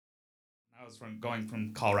I was going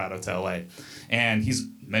from Colorado to LA, and he's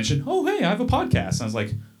mentioned, "Oh, hey, I have a podcast." And I was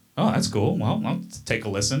like, "Oh, that's cool. Well, I'll take a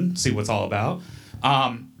listen, see what's all about."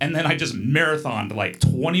 And then I just marathoned like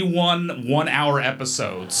 21 one-hour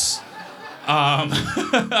episodes, and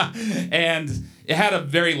it had a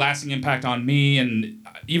very lasting impact on me. And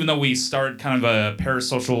even though we started kind of a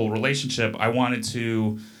parasocial relationship, I wanted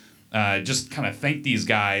to just kind of thank these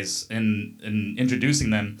guys in introducing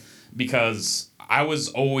them, because I was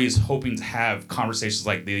always hoping to have conversations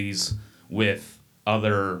like these with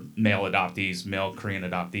other male adoptees, male Korean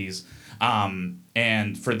adoptees,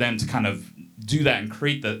 and for them to kind of do that and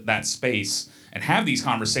create that space and have these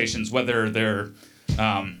conversations, whether they're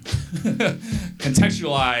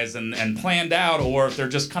contextualized and planned out, or if they're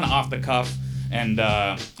just kind of off the cuff, and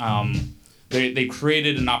they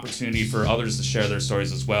created an opportunity for others to share their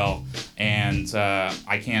stories as well. And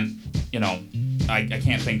I can't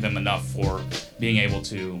thank them enough for being able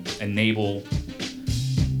to enable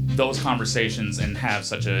those conversations and have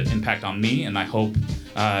such an impact on me, and I hope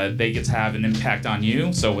they get to have an impact on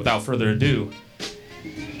you. So without further ado,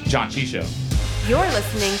 John Chi Show. You're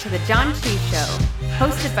listening to The John Chi Show,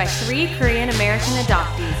 hosted by 3 Korean American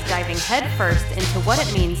adoptees diving headfirst into what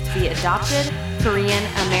it means to be adopted, Korean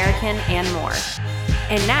American, and more.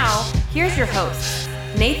 And now, here's your hosts,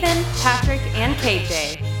 Nathan, Patrick, and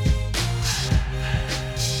KJ.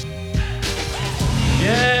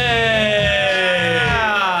 Yeah!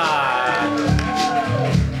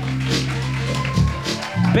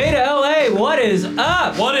 Bay2LA, what is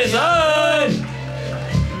up? What is up?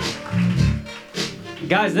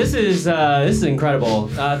 Guys, this is incredible.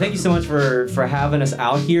 Thank you so much for having us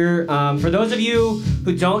out here. For those of you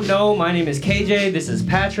who don't know, my name is KJ. This is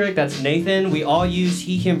Patrick. That's Nathan. We all use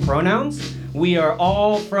he, him pronouns. We are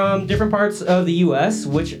all from different parts of the U.S.,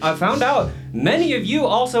 which I found out many of you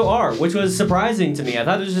also are, which was surprising to me. I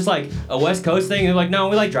thought it was just like a West Coast thing. They're like, no,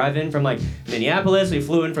 we like drive in from like Minneapolis. We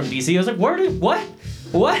flew in from D.C. I was like,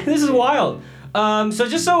 what? This is wild. So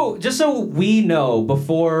just so we know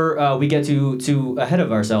before we get to ahead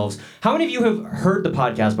of ourselves, how many of you have heard the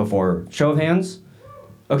podcast before? Show of hands.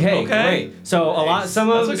 Okay. Great. So a lot. Some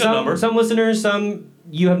listeners, some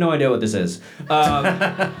you have no idea what this is.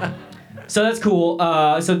 So that's cool.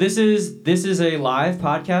 So this is a live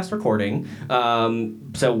podcast recording.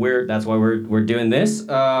 So that's why we're doing this.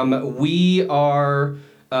 We are.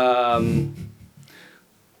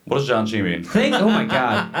 What does John Chi mean? Oh my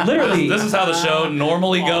God! Literally, this is how the show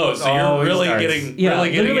normally goes. So you're really getting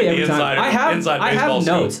the inside baseball. I have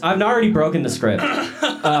notes. Speak. I've already broken the script.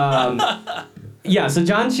 So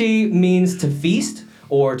John Chi means to feast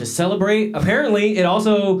or to celebrate. Apparently, it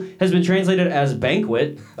also has been translated as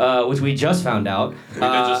banquet, which we just found out. We did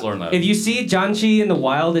just learn that. If you see John Chi in the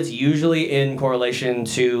wild, it's usually in correlation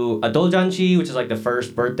to Adol John Chi, which is like the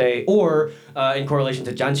first birthday, or in correlation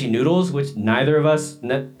to John Chi noodles, which neither of us,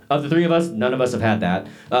 of the 3 of us, none of us have had that.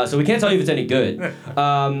 So we can't tell you if it's any good.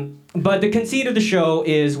 But the conceit of the show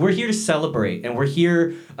is we're here to celebrate, and we're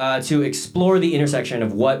here to explore the intersection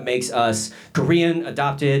of what makes us Korean,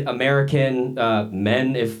 adopted, American,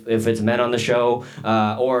 men, if it's men on the show,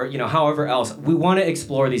 or however else. We want to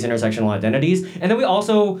explore these intersectional identities, and then we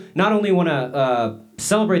also not only want to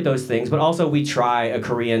celebrate those things, but also we try a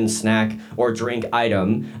Korean snack or drink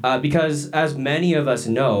item, because as many of us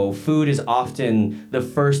know, food is often the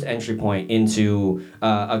first entry point into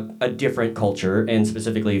a different culture, and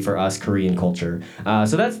specifically for us, Korean culture.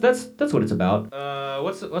 So that's what it's about.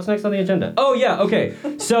 What's next on the agenda? Oh yeah, okay.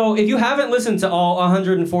 So if you haven't listened to all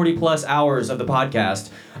 140 plus hours of the podcast,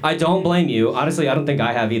 I don't blame you. Honestly, I don't think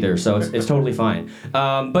I have either, so it's totally fine.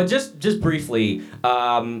 But just briefly,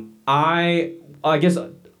 I guess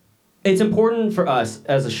it's important for us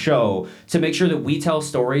as a show to make sure that we tell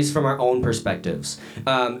stories from our own perspectives.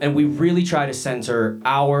 And we really try to center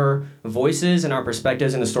our voices and our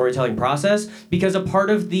perspectives in the storytelling process, because a part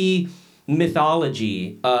of the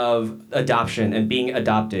mythology of adoption and being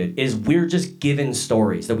adopted is we're just given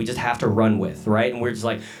stories that we just have to run with, right? And we're just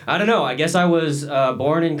like, I don't know, I guess I was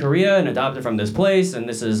born in Korea and adopted from this place, and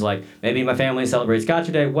this is like, maybe my family celebrates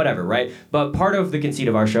Gotcha Day, whatever, right? But part of the conceit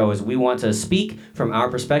of our show is we want to speak from our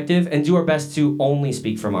perspective and do our best to only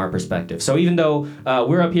speak from our perspective. So even though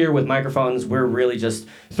we're up here with microphones, we're really just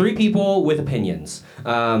 3 people with opinions.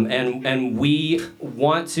 And we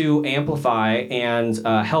want to amplify and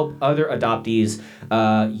help other adoptees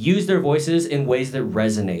use their voices in ways that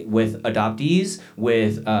resonate with adoptees,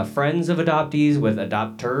 with friends of adoptees, with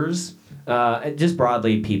adopters, just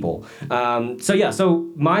broadly people.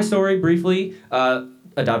 So my story briefly,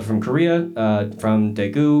 adopted from Korea, from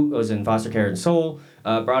Daegu. I was in foster care in Seoul,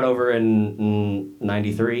 brought over in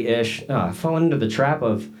 93-ish. I've fallen into the trap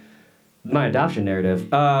of My adoption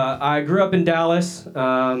narrative. I grew up in Dallas,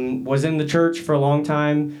 was in the church for a long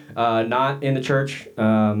time, not in the church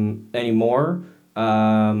anymore.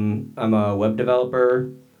 I'm a web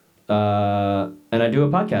developer, and I do a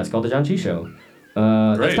podcast called The John Chi Show.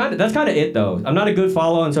 Great. That's kind of it, though. I'm not a good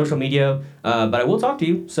follow on social media, but I will talk to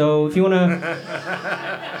you. So if you wanna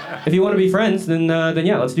be friends, then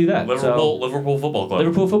yeah, let's do that. Liverpool Football Club.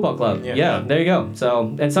 Liverpool Football Club. Yeah, there you go.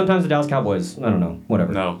 So, and sometimes the Dallas Cowboys. I don't know.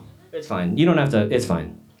 Whatever. No. It's fine. You don't have to. It's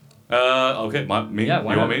fine. Okay, me? Yeah,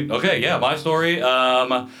 why you want me? Okay, yeah, my story.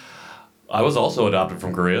 I was also adopted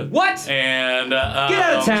from Korea. What? And Get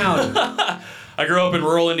out of town. I grew up in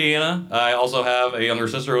rural Indiana. I also have a younger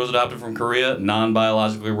sister who was adopted from Korea,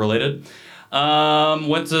 non-biologically related.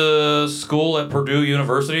 Went to school at Purdue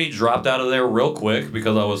University, dropped out of there real quick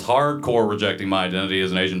because I was hardcore rejecting my identity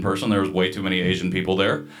as an Asian person. There was way too many Asian people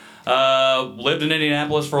there. Lived in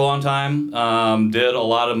Indianapolis for a long time. Did a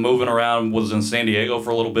lot of moving around. Was in San Diego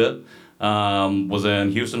for a little bit. Was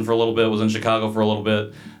in Houston for a little bit. Was in Chicago for a little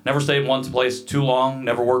bit. Never stayed in one place too long.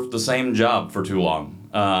 Never worked the same job for too long.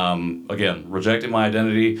 Again, rejecting my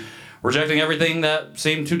identity, rejecting everything that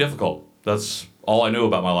seemed too difficult. That's all I knew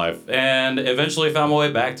about my life. And eventually found my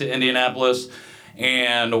way back to Indianapolis.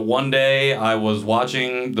 And one day I was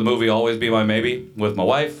watching the movie Always Be My Maybe with my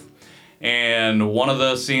wife. And one of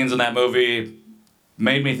the scenes in that movie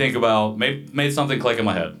made me think about, made something click in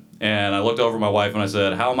my head. And I looked over at my wife and I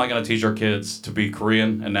said, how am I going to teach our kids to be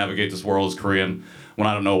Korean and navigate this world as Korean when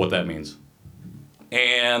I don't know what that means?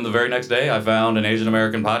 And the very next day I found an Asian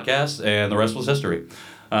American podcast and the rest was history.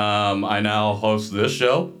 I now host this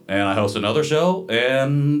show and I host another show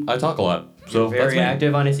and I talk a lot. So You're very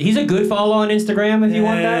active on He's a good follow on Instagram if you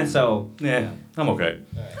want that. So yeah, I'm okay.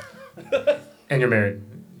 And you're married.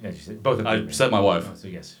 Yeah, you said both of them. I said my wife. Oh, so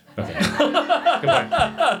yes. Okay. Good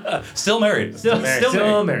point. Still married.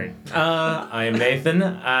 Still married. I am Nathan.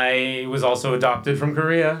 I was also adopted from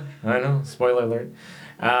Korea. I know. Spoiler alert.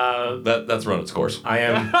 That's run its course. I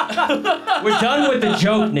am. we're done with the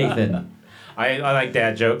joke, Nathan. I like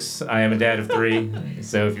dad jokes. I am a dad of 3.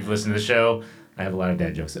 So if you've listened to the show, I have a lot of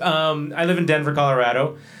dad jokes. I live in Denver,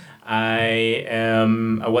 Colorado. I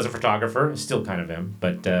was a photographer, still kind of am,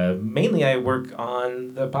 but mainly I work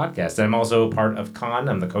on the podcast. I'm also part of CON.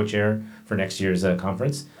 I'm the co-chair for next year's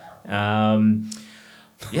conference.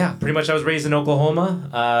 Yeah, pretty much I was raised in Oklahoma.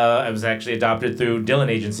 I was actually adopted through Dillon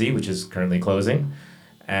Agency, which is currently closing.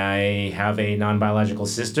 I have a non-biological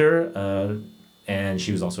sister, and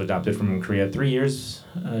she was also adopted from Korea 3 years.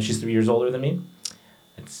 She's 3 years older than me.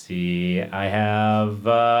 Let's see. I have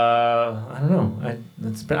I don't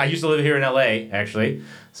know. I used to live here in LA actually,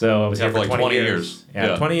 so I was here for like 20 years.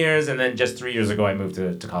 Yeah, 20 years, and then just 3 years ago I moved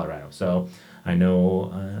to Colorado. So I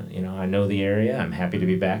know I know the area. I'm happy to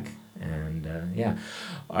be back, and yeah,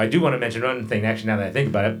 I do want to mention one thing. Actually, now that I think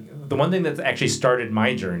about it, the one thing that's actually started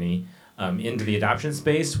my journey into the adoption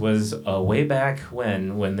space was way back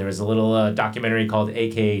when there was a little documentary called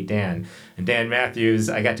AKA Dan. And Dan Matthews,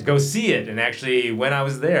 I got to go see it. And actually, when I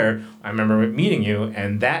was there, I remember meeting you,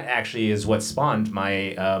 and that actually is what spawned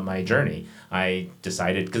my my journey. I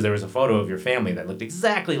decided, because there was a photo of your family that looked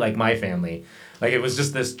exactly like my family. Like, it was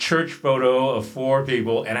just this church photo of 4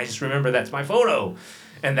 people, and I just remember that's my photo.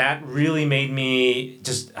 And that really made me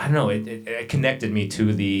just, I don't know, it connected me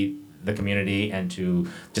to the community and to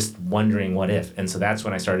just wondering what if. And so that's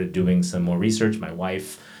when I started doing some more research. My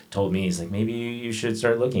wife told me, he's like, maybe you should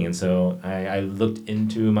start looking. And so I looked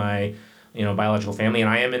into my biological family, and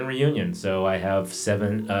I am in reunion. So I have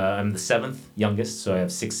 7, I'm the 7th youngest, so I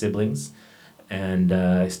have 6 siblings. And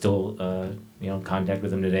I still contact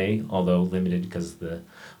with them today, although limited because of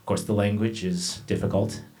course the language is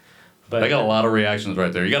difficult. But I got a lot of reactions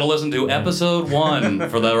right there. You got to listen to episode 1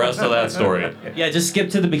 for the rest of that story. Yeah, just skip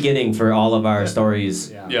to the beginning for all of our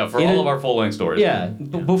stories. Yeah, for all of our full-length stories. Yeah,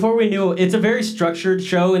 before we knew, it's a very structured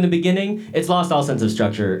show in the beginning. It's lost all sense of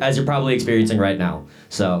structure, as you're probably experiencing right now.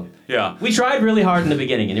 So yeah, we tried really hard in the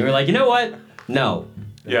beginning, and you were like, you know what? No.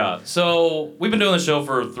 Yeah, so we've been doing the show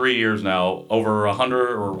for 3 years now, over 100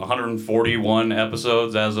 or 141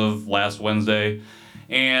 episodes as of last Wednesday,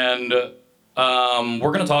 and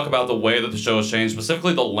we're going to talk about the way that the show has changed,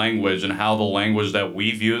 specifically the language and how the language that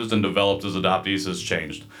we've used and developed as adoptees has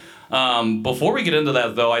changed. Before we get into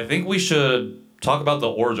that, though, I think we should talk about the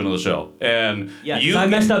origin of the show. And I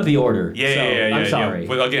messed up the order. Yeah. I'm sorry.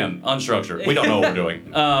 Yeah. Again, unstructured. We don't know what we're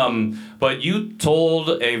doing. But you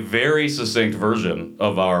told a very succinct version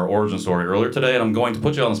of our origin story earlier today, and I'm going to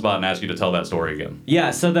put you on the spot and ask you to tell that story again.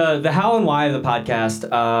 Yeah, so the how and why of the podcast,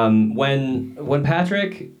 when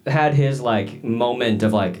Patrick had his like moment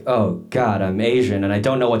of like, oh God, I'm Asian and I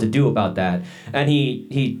don't know what to do about that, and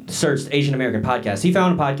he searched Asian American podcasts. He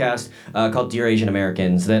found a podcast called Dear Asian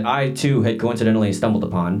Americans that I too had coincidentally stumbled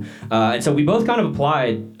upon, and so we both kind of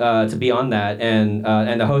applied to be on that, and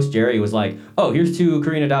the host Jerry was like, oh, here's 2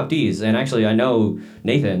 Korean adoptees, and actually I know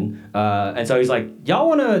Nathan, and so he's like, y'all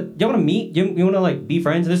wanna meet? You wanna like be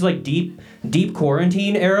friends? And this is like deep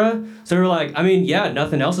quarantine era, so we were like, I mean, yeah,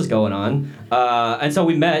 nothing else is going on, and so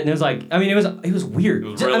we met, and it was like, I mean, it was weird. It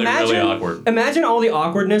was really awkward. Imagine all the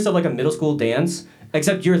awkwardness of like a middle school dance,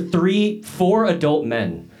 except you're 4 adult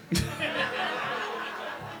men.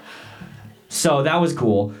 So that was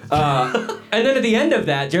cool. And then at the end of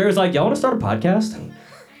that, Jerry was like, y'all want to start a podcast?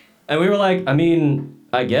 And we were like, I mean,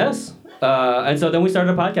 I guess. And so then we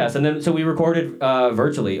started a podcast. And then so we recorded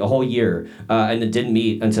virtually a whole year and then didn't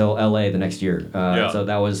meet until LA the next year. So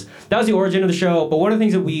that was the origin of the show. But one of the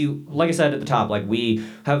things that we, like I said at the top, like we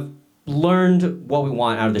have learned what we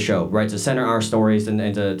want out of the show, right? To center our stories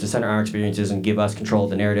and to center our experiences and give us control of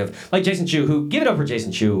the narrative. Like Jason Chu, who, give it up for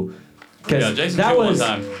Jason Chu. Yeah, Jason Chu one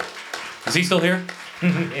time. Is he still here?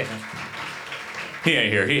 Yeah. He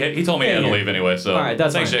ain't here. He told me he had to leave anyway, so all right,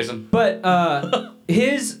 that's thanks, fine. Jason. But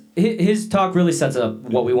his talk really sets up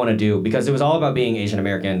what we want to do, because it was all about being Asian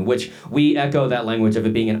American, which we echo that language of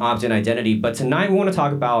it being an opt-in identity. But tonight we want to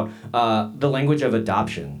talk about the language of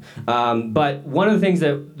adoption. But one of the things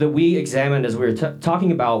that we examined as we were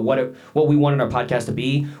talking about what we wanted our podcast to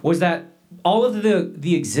be was that all of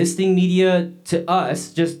the existing media to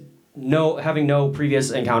us, just having no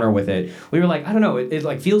previous encounter with it, we were like, I don't know, it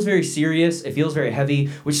like feels very serious, it feels very heavy,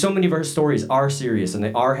 which so many of our stories are serious and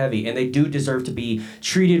they are heavy and they do deserve to be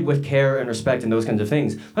treated with care and respect and those kinds of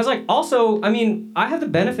things. I was like, also, I mean, I have the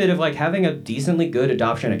benefit of like having a decently good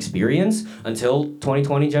adoption experience until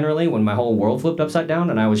 2020 generally, when my whole world flipped upside down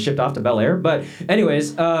and I was shipped off to Bel Air. But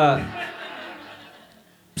anyways, so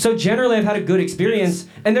generally I've had a good experience,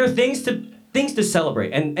 and there are things to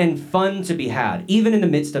celebrate and fun to be had, even in the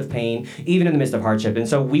midst of pain, even in the midst of hardship. And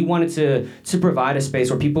so we wanted to provide a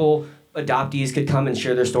space where adoptees could come and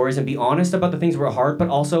share their stories and be honest about the things that were hard, but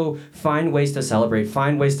also find ways to celebrate,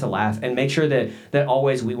 find ways to laugh, and make sure that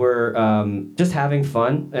always we were just having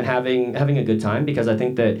fun and having a good time. Because I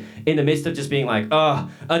think that in the midst of just being like,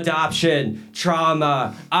 adoption,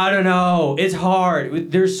 trauma, I don't know, it's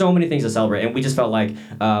hard, there's so many things to celebrate, and we just felt like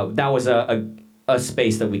that was a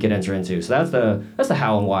space that we could enter into. So that's the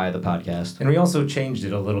how and why of the podcast. And we also changed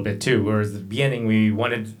it a little bit too. Whereas at the beginning we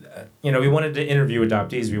wanted to interview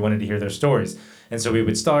adoptees. We wanted to hear their stories. And so we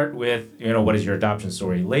would start with, what is your adoption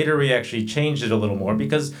story? Later we actually changed it a little more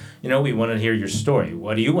because, we want to hear your story.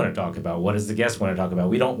 What do you want to talk about? What does the guest want to talk about?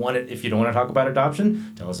 We don't want it, if you don't want to talk about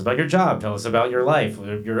adoption, tell us about your job, tell us about your life,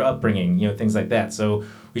 your upbringing, things like that. So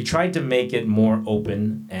we tried to make it more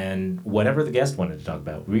open, and whatever the guest wanted to talk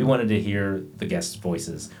about. We wanted to hear the guests'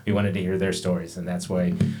 voices. We wanted to hear their stories, and that's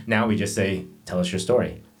why now we just say, tell us your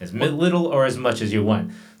story. As little or as much as you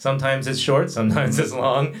want. Sometimes it's short, sometimes it's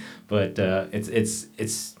long, but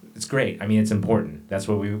it's great. I mean, it's important. That's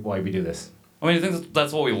why we do this. I mean, I think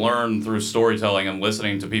that's what we learn through storytelling and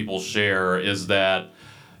listening to people share, is that,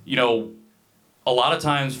 a lot of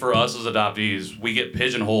times for us as adoptees, we get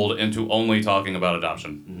pigeonholed into only talking about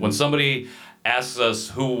adoption. Mm-hmm. When somebody asks us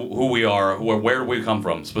who we are, where do we come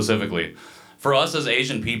from specifically, for us as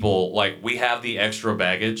Asian people, like, we have the extra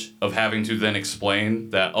baggage of having to then explain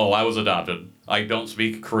that, I was adopted. I don't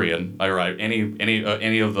speak Korean,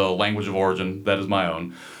 any of the language of origin that is my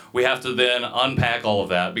own. We have to then unpack all of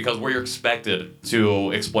that because we're expected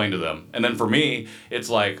to explain to them. And then for me, it's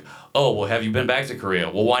like, have you been back to Korea?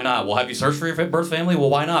 Well, why not? Well, have you searched for your birth family? Well,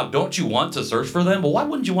 why not? Don't you want to search for them? Well, why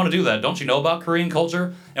wouldn't you want to do that? Don't you know about Korean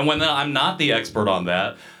culture? And when I'm not the expert on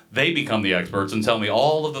that, they become the experts and tell me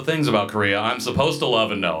all of the things about Korea I'm supposed to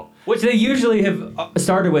love and know. Which they usually have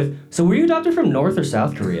started with, so were you adopted from North or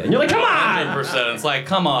South Korea? And you're like, come on! 100%. It's like,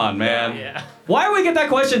 come on, man. Yeah. Why do we get that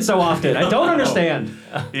question so often? I don't understand.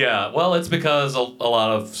 Yeah, well, it's because a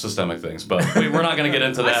lot of systemic things, but we're not going to get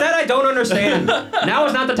into that. I said I don't understand. Now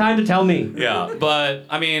is not the time to tell me. Yeah, but,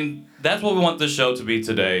 I mean, that's what we want this show to be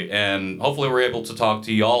today, and hopefully we're able to talk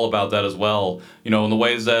to y'all about that as well, in the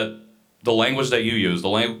ways that, the language that you use, the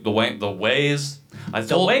ways...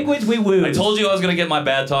 The language we use. I told you I was going to get my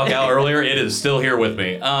bad talk out earlier. It is still here with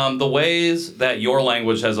me. The ways that your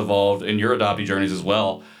language has evolved in your adoptee journeys as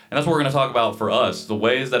well. And that's what we're going to talk about for us. The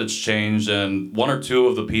ways that it's changed, and one or two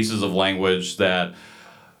of the pieces of language that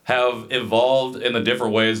have evolved in the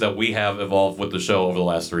different ways that we have evolved with the show over the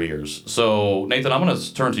last 3 years. So, Nathan, I'm going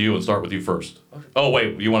to turn to you and start with you first. Oh,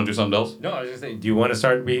 wait, you want to do something else? No, I was just saying, do you want to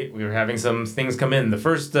start? We were having some things come in. The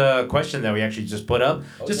first question that we actually just put up,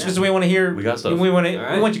 just because we want to hear. We got stuff. We want All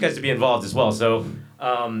right. we want you guys to be involved as well. So,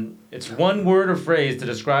 it's one word or phrase to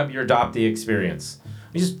describe your adoptee experience.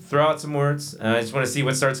 We just throw out some words. I just want to see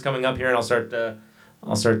what starts coming up here, and I'll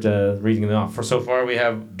start reading them off. For so far, we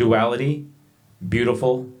have duality,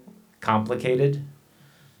 beautiful, complicated,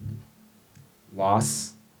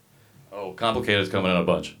 loss, Oh, complicated is coming in a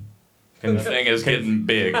bunch. The conf- thing is getting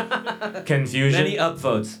big. confusion, Many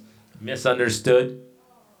upvotes. misunderstood,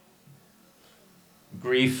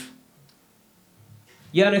 grief.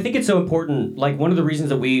 Yeah, and I think it's so important. Like, one of the reasons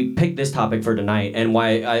that we picked this topic for tonight and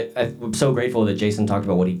why I'm so grateful that Jason talked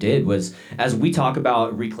about what he did was, as we talk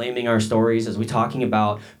about reclaiming our stories, as we're talking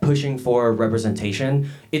about pushing for representation,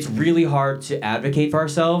 it's really hard to advocate for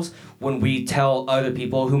ourselves when we tell other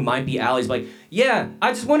people who might be allies, like, yeah,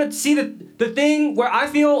 I just want to see the thing where I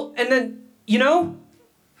feel, and then, you know?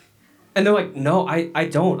 And they're like, no, I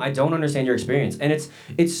don't understand your experience. And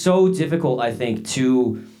it's so difficult, I think,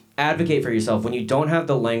 to advocate for yourself when you don't have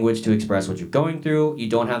the language to express what you're going through. You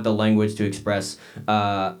don't have the language to express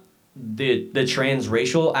the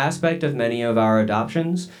transracial aspect of many of our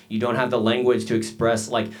adoptions. You don't have the language to express,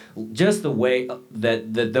 like, just the way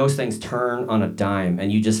that those things turn on a dime,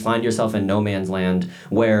 and you just find yourself in no man's land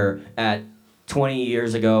where at 20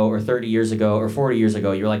 years ago or 30 years ago or 40 years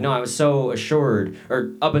ago you're like, no, I was so assured,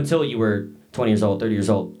 or up until you were 20 years old, 30 years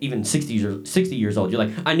old, even 60 years old, you're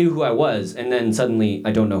like, I knew who I was, and then suddenly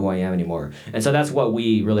I don't know who I am anymore. And so that's what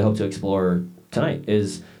we really hope to explore tonight,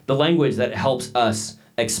 is the language that helps us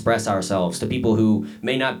express ourselves to people who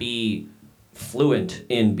may not be fluent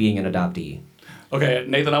in being an adoptee. Okay,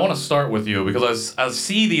 Nathan, I want to start with you because as I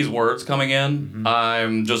see these words coming in,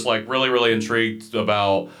 I'm just like really, really intrigued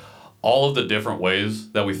about all of the different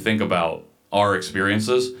ways that we think about our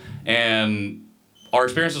experiences. And our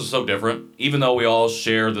experiences are so different, even though we all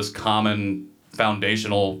share this common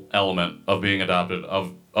foundational element of being adopted,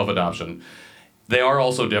 of adoption. They are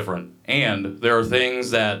also different, and there are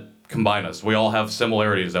things that combine us. We all have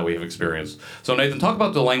similarities that we have experienced. So Nathan, talk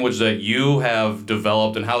about the language that you have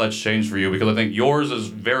developed and how that's changed for you, because I think yours is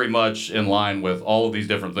very much in line with all of these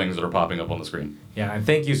different things that are popping up on the screen. Yeah, and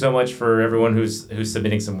thank you so much for everyone who's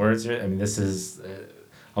submitting some words here. I mean, this is,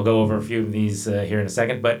 I'll go over a few of these here in a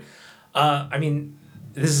second, but I mean,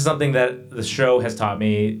 this is something that the show has taught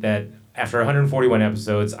me, that after 141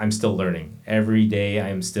 episodes, I'm still learning. Every day I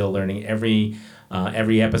am still learning. Every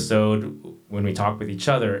episode when we talk with each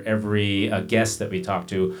other, every guest that we talk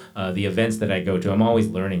to, the events that I go to, I'm always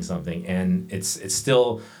learning something. And it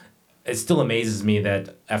still amazes me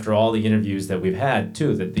that after all the interviews that we've had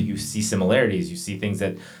too, that you see similarities, you see things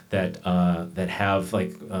that have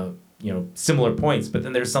like similar points, but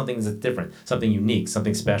then there's something that's different, something unique,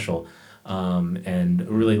 something special. And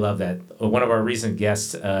really love that. One of our recent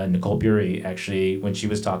guests, Nicole Bury, actually, when she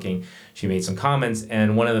was talking, she made some comments,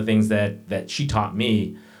 and one of the things that she taught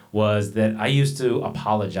me was that I used to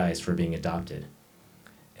apologize for being adopted.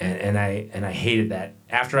 And I hated that.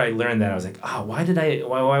 After I learned that, I was like, why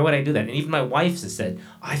would I do that? And even my wife has said,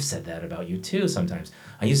 I've said that about you too sometimes.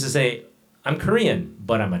 I used to say, I'm Korean,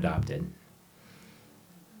 but I'm adopted.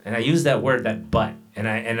 And I use that word, that but. And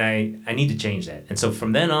I need to change that. And so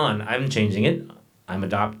from then on, I'm changing it.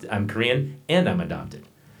 I'm Korean and I'm adopted.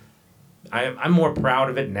 I'm more proud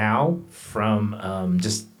of it now from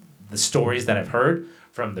just the stories that I've heard,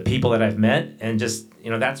 from the people that I've met, and just,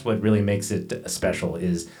 that's what really makes it special,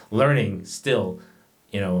 is learning still,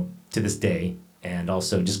 to this day, and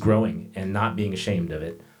also just growing and not being ashamed of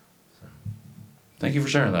it. So. Thank you for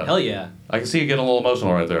sharing that. Hell yeah. I can see you getting a little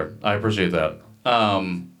emotional right there. I appreciate that.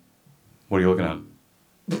 What are you looking at?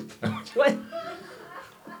 What?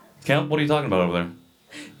 Kemp, what are you talking about over there?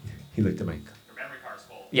 He looked at my... Your memory card's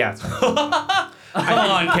full. Yeah. Come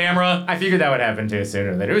on, camera. I figured that would happen too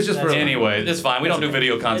sooner or later. It was just for... Anyway, it's fine. We don't do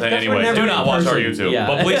video content That's anyway. never Do not in watch our person. YouTube. Yeah.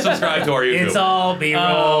 But please subscribe to our YouTube. It's all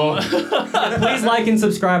B-roll. Please like and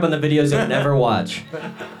subscribe on the videos you'll never watch.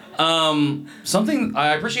 Something,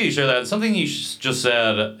 I appreciate you share that. Something you just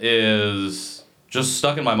said is just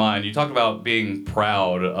stuck in my mind. You talked about being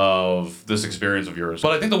proud of this experience of yours.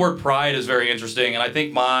 But I think the word pride is very interesting, and I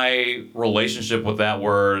think my relationship with that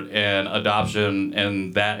word and adoption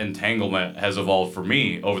and that entanglement has evolved for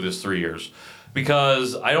me over this 3 years.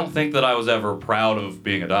 Because I don't think that I was ever proud of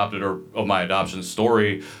being adopted or of my adoption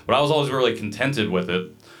story, but I was always really contented with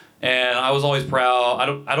it. And I was always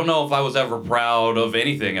proud. I don't know if I was ever proud of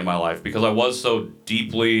anything in my life because I was so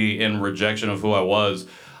deeply in rejection of who I was.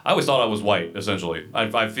 I always thought I was white, essentially.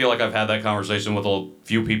 I feel like I've had that conversation with a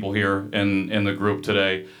few people here in the group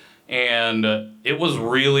today. And it was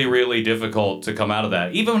really, really difficult to come out of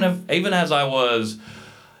that. Even as I was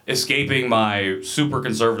escaping my super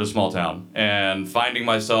conservative small town and finding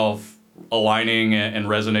myself aligning and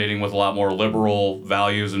resonating with a lot more liberal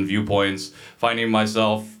values and viewpoints, finding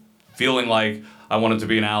myself feeling like I wanted to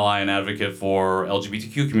be an ally and advocate for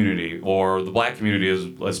LGBTQ community or the black community,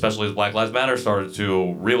 especially as Black Lives Matter started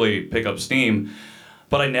to really pick up steam.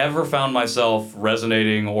 But I never found myself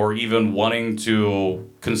resonating or even wanting to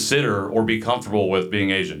consider or be comfortable with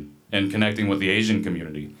being Asian and connecting with the Asian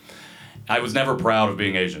community. I was never proud of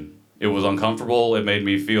being Asian. It was uncomfortable. It made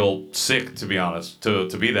me feel sick, to be honest,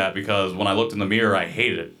 to be that, because when I looked in the mirror, I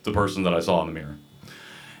hated the person that I saw in the mirror.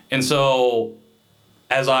 And so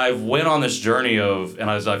as I've went on this journey and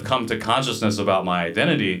as I've come to consciousness about my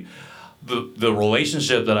identity, the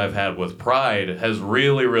relationship that I've had with pride has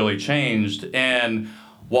really, really changed. And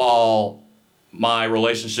while my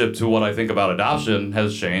relationship to what I think about adoption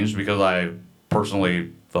has changed, because I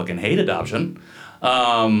personally fucking hate adoption,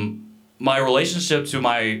 my relationship to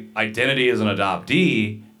my identity as an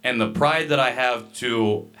adoptee and the pride that I have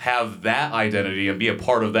to have that identity and be a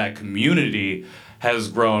part of that community has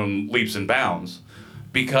grown leaps and bounds.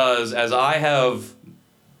 Because as I have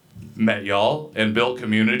met y'all and built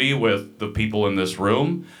community with the people in this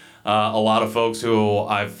room, a lot of folks who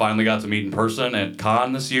I've finally got to meet in person at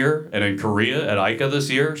Cannes this year and in Korea at ICA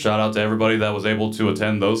this year. Shout out to everybody that was able to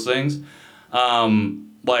attend those things.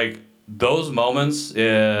 Like those moments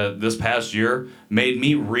this past year made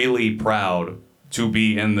me really proud to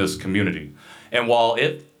be in this community. And while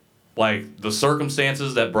the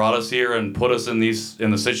circumstances that brought us here and put us in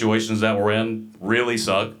the situations that we're in really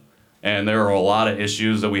suck, and there are a lot of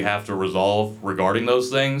issues that we have to resolve regarding those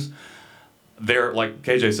things, there, like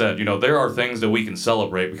KJ said, there are things that we can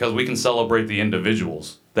celebrate because we can celebrate the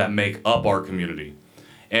individuals that make up our community.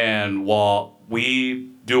 And while we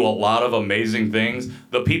do a lot of amazing things,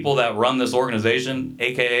 the people that run this organization,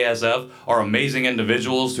 aka SF, are amazing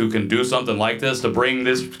individuals who can do something like this to bring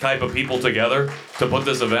this type of people together to put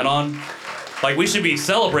this event on. Like, we should be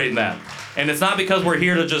celebrating that. And it's not because we're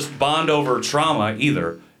here to just bond over trauma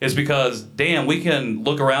either. It's because, damn, we can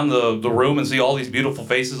look around the room and see all these beautiful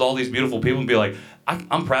faces, all these beautiful people, and be like,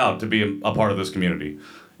 I'm proud to be a part of this community.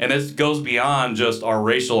 And this goes beyond just our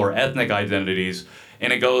racial or ethnic identities,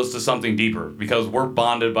 and it goes to something deeper, because we're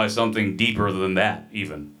bonded by something deeper than that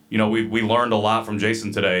even. We learned a lot from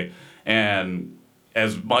Jason today, and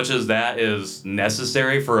as much as that is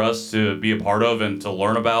necessary for us to be a part of and to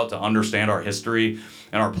learn about, to understand our history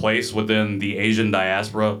and our place within the Asian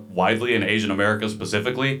diaspora widely and Asian America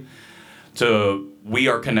specifically, we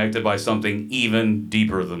are connected by something even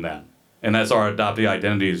deeper than that. And that's our adoptee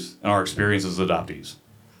identities and our experiences as adoptees.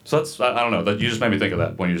 So I don't know, you just made me think of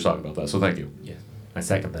that when you were talking about that, so thank you. Yeah, I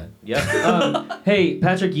second that. Yeah. Hey,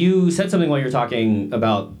 Patrick, you said something while you were talking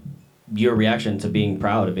about your reaction to being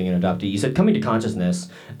proud of being an adoptee. You said coming to consciousness,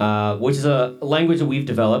 which is a language that we've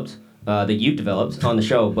developed, that you've developed on the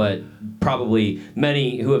show, but probably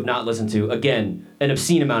many who have not listened to, again, an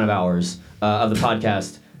obscene amount of hours of the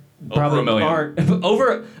podcast. Probably over 1 million. Aren't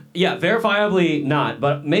verifiably not,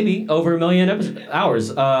 but maybe over 1 million hours.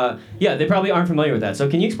 They probably aren't familiar with that. So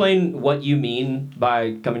can you explain what you mean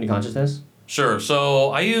by coming to consciousness? Sure.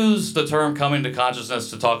 So I use the term coming to consciousness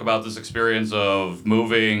to talk about this experience of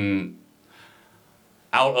moving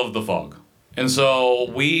out of the fog. And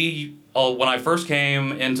so when I first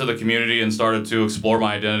came into the community and started to explore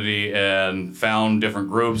my identity and found different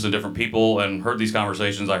groups and different people and heard these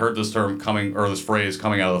conversations, I heard this phrase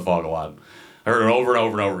coming out of the fog a lot. I heard it over and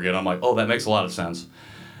over and over again. I'm like, oh, that makes a lot of sense.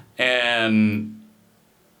 And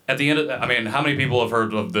at the end how many people have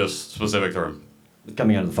heard of this specific term?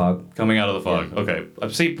 Coming out of the fog. Coming out of the fog. Yeah. Okay. I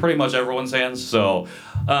see pretty much everyone's hands. So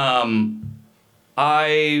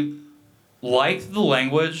I liked the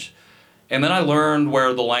language, and then I learned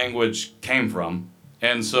where the language came from.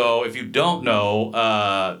 And so if you don't know,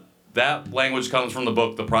 that language comes from the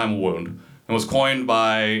book The Primal Wound, and was coined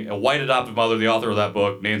by a white adoptive mother, the author of that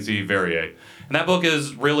book, Nancy Verrier. And that book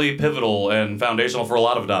is really pivotal and foundational for a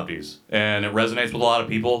lot of adoptees. And it resonates with a lot of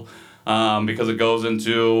people because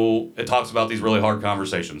it talks about these really hard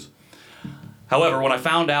conversations. However, when I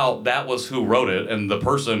found out that was who wrote it and the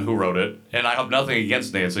person who wrote it, and I have nothing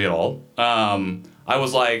against Nancy at all, I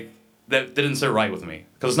was like, that didn't sit right with me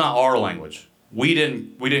because it's not our language. We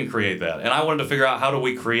didn't create that. And I wanted to figure out how do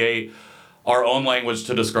we create our own language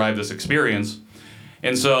to describe this experience.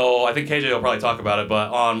 And so I think KJ will probably talk about it, but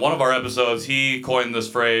on one of our episodes, he coined this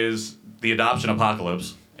phrase, the adoption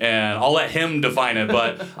apocalypse. And I'll let him define it,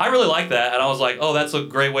 but I really like that. And I was like, oh, that's a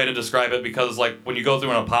great way to describe it, because like when you go through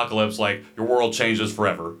an apocalypse, like your world changes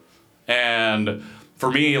forever. And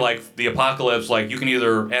for me, like the apocalypse, like you can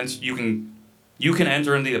either you can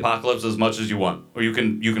enter into the apocalypse as much as you want, or you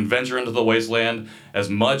can venture into the wasteland as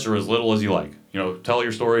much or as little as you like. You know, tell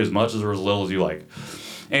your story as much or as little as you like.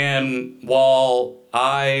 And while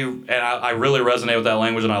I really resonate with that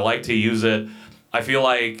language and I like to use it, I feel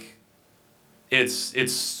like it's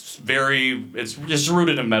just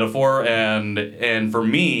rooted in metaphor, and for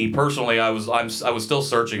me personally, I was still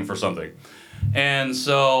searching for something. And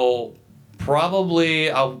so probably,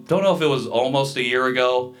 I don't know if it was almost a year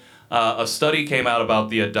ago, a study came out about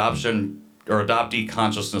the adoption or adoptee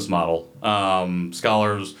consciousness model.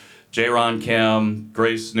 Scholars J. Ron Kim,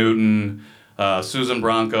 Grace Newton, Susan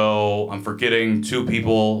Bronco. I'm forgetting two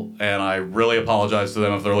people, and I really apologize to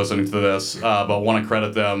them if they're listening to this, but want to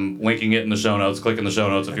credit them, linking it in the show notes. Click in the show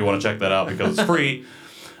notes if you want to check that out, because it's free.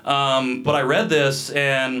 But I read this,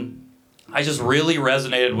 and I just really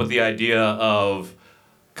resonated with the idea of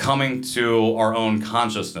coming to our own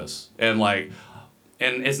consciousness. And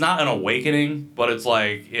it's not an awakening, but it's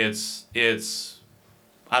like, it's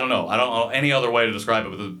I don't know any other way to describe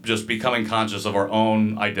it, but just becoming conscious of our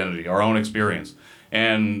own identity, our own experience,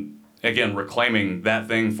 and again, reclaiming that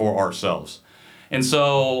thing for ourselves. And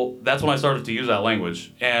so that's when I started to use that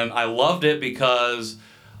language. And I loved it because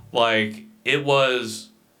like it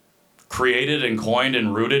was created and coined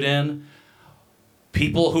and rooted in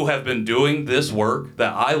people who have been doing this work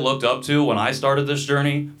that I looked up to when I started this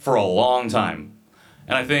journey for a long time.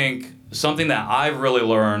 And I think something that I've really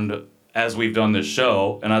learned as we've done this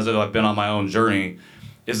show, and as I've been on my own journey,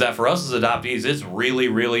 is that for us as adoptees, it's really,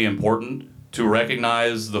 really important to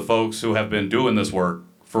recognize the folks who have been doing this work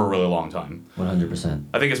for a really long time. 100%.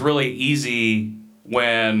 I think it's really easy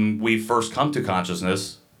when we first come to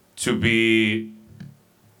consciousness to be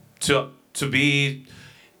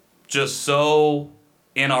just so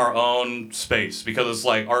in our own space, because it's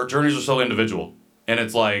like our journeys are so individual, and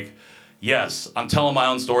it's like, yes, I'm telling my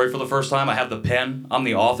own story for the first time. I have the pen. I'm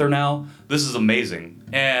the author now. This is amazing.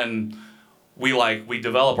 And we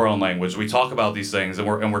develop our own language. We talk about these things, and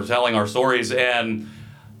we're telling our stories. And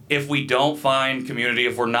if we don't find community,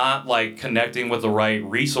 if we're not like connecting with the right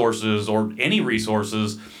resources or any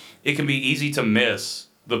resources, it can be easy to miss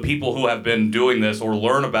the people who have been doing this, or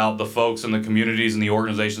learn about the folks and the communities and the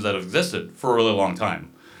organizations that have existed for a really long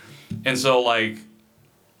time. And so like,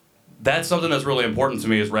 that's something that's really important to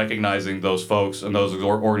me, is recognizing those folks and those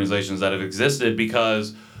organizations that have existed,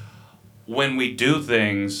 because when we do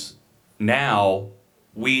things now,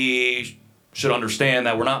 we should understand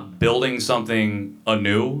that we're not building something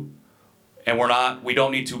anew, and we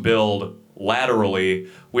don't need to build laterally.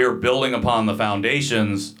 We are building upon the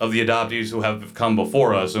foundations of the adoptees who have come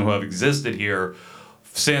before us and who have existed here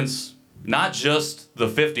since not just the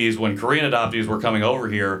 50s when Korean adoptees were coming over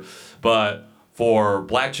here, but for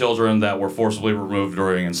black children that were forcibly removed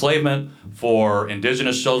during enslavement, for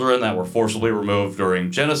indigenous children that were forcibly removed during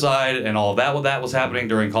genocide, and all of that was happening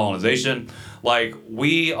during colonization. Like,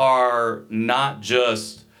 we are not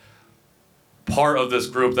just part of this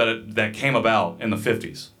group that came about in the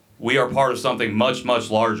 50s. We are part of something much, much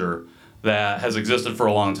larger that has existed for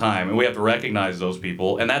a long time, and we have to recognize those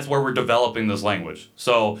people, and that's where we're developing this language.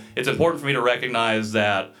 So it's important for me to recognize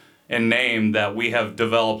that and name that we have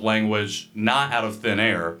developed language not out of thin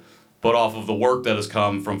air, but off of the work that has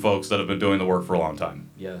come from folks that have been doing the work for a long time.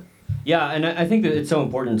 Yeah, and I think that it's so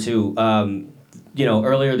important too.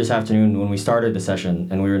 Earlier this afternoon when we started the session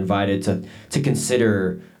and we were invited to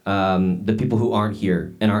consider the people who aren't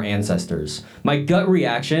here and our ancestors, my gut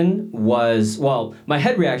reaction was, my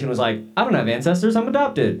head reaction was like, I don't have ancestors, I'm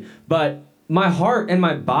adopted. But my heart and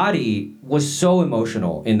my body was so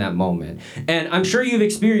emotional in that moment. And I'm sure you've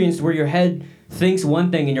experienced where your head thinks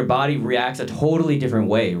one thing and your body reacts a totally different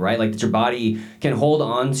way, right? Like that your body can hold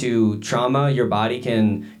on to trauma, your body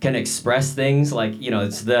can express things like,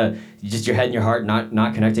 it's just your head and your heart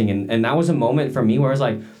not connecting. And that was a moment for me where I was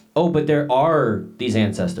like, oh, but there are these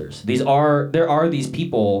ancestors. There are these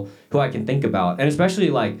people who I can think about. And especially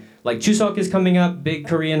like Chuseok is coming up, big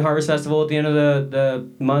Korean Harvest Festival at the end of the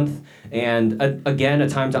month. And again, a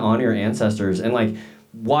time to honor your ancestors. And like,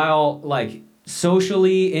 while like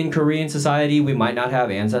socially in Korean society, we might not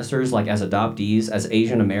have ancestors, like as adoptees, as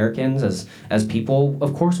Asian Americans, as people,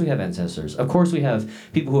 of course we have ancestors. Of course we have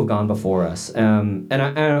people who have gone before us. And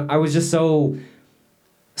I was just so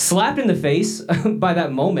slapped in the face by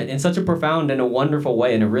that moment in such a profound and a wonderful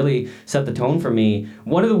way, and it really set the tone for me.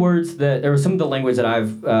 One of the words that, or some of the language that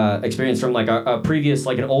I've experienced from like a previous,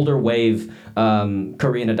 like an older wave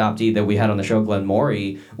Korean adoptee that we had on the show, Glenn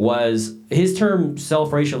Morey, was his term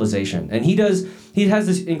self-racialization. And he has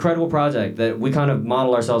this incredible project that we kind of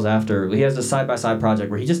model ourselves after. He has a side-by-side project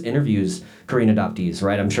where he just interviews Korean adoptees,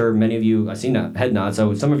 right? I'm sure many of you, I've seen that head nod,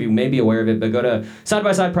 so some of you may be aware of it, but go to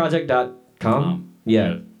sidebysideproject.com.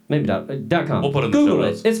 Yeah. Maybe .com. We'll put it in the Google show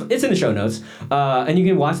it. notes. It's in the show notes, and you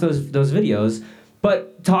can watch those videos.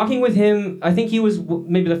 But talking with him, I think he was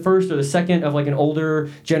maybe the first or the second of like an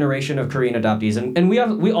older generation of Korean adoptees, and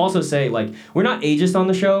we also say like we're not ageist on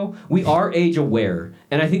the show. We are age aware,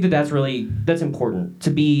 and I think that's important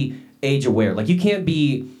to be age aware. Like you can't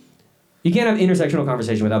have intersectional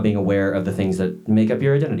conversation without being aware of the things that make up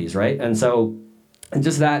your identities, right? And so. And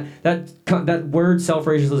just that word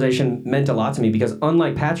self-racialization meant a lot to me because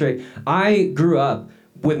unlike Patrick, I grew up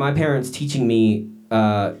with my parents teaching me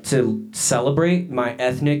to celebrate my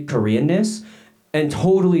ethnic Koreanness and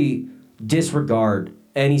totally disregard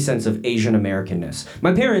any sense of Asian Americanness.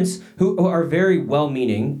 My parents, who are very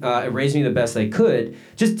well-meaning, raised me the best they could,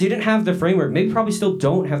 just didn't have the framework, maybe probably still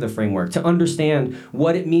don't have the framework to understand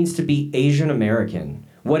what it means to be Asian American.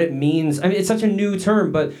 What it means, I mean, it's such a new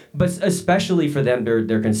term, but especially for them,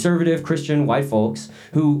 they're conservative Christian white folks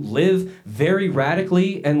who live very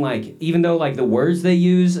radically, and like even though like the words they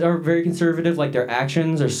use are very conservative, like their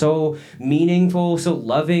actions are so meaningful, so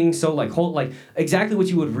loving, so like like exactly what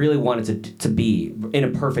you would really want it to be in a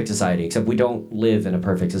perfect society. Except we don't live in a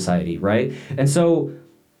perfect society, right? And so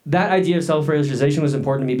that idea of self-realization was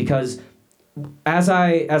important to me because as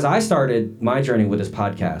I started my journey with this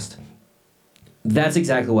podcast. That's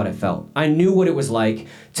exactly what I felt. I knew what it was like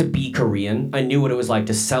to be Korean. I knew what it was like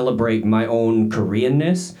to celebrate my own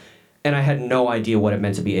Koreanness. And I had no idea what it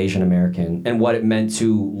meant to be Asian American and what it meant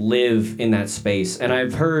to live in that space. And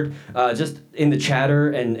I've heard just in the chatter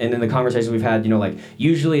and in the conversation we've had, like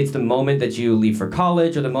usually it's the moment that you leave for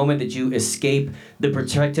college or the moment that you escape the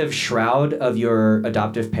protective shroud of your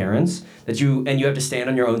adoptive parents and you have to stand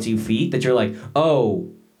on your own 2 feet, that you're like, oh,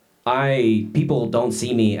 people don't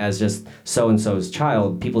see me as just so-and-so's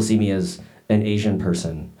child. People see me as an Asian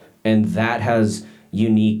person. And that has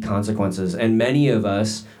unique consequences. And many of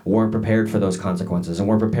us weren't prepared for those consequences and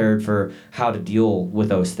weren't prepared for how to deal with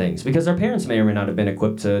those things because our parents may or may not have been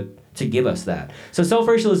equipped to give us that. So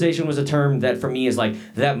self-racialization was a term that for me is like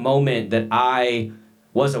that moment that I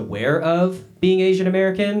was aware of being Asian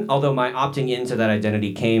American, although my opting into that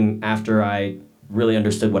identity came after I really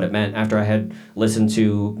understood what it meant, after I had listened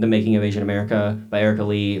to The Making of Asian America by Erica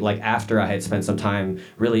Lee, like after I had spent some time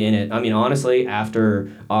really in it. I mean, honestly,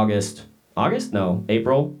 after April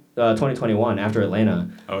 2021, after Atlanta.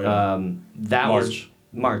 Oh, yeah.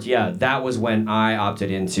 March, yeah. That was when I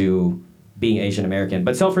opted into being Asian American.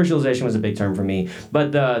 But self-racialization was a big term for me.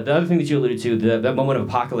 But the other thing that you alluded to, that moment of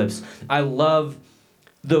apocalypse, I love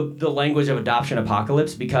the language of adoption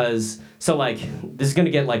apocalypse because, so like, this is going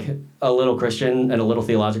to get like a little Christian and a little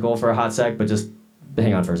theological for a hot sec, but just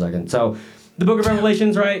hang on for a second. So the book of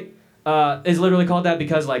Revelations, right, is literally called that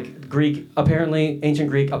because like Greek, apparently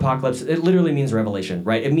ancient Greek apocalypse, it literally means revelation,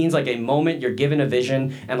 right? It means like a moment you're given a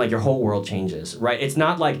vision and like your whole world changes, right? It's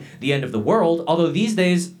not like the end of the world, although these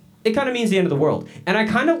days it kind of means the end of the world. And I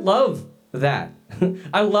kind of love that.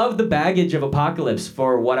 I love the baggage of apocalypse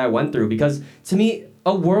for what I went through because to me,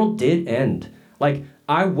 a world did end. Like,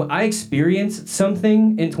 I experienced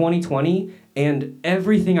something in 2020 and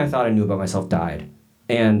everything I thought I knew about myself died.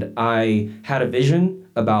 And I had a vision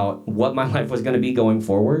about what my life was going to be going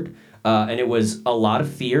forward. And it was a lot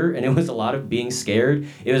of fear and it was a lot of being scared.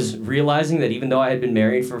 It was realizing that even though I had been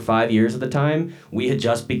married for 5 years at the time, we had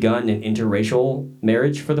just begun an interracial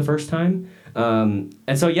marriage for the first time.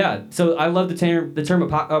 And so I love the term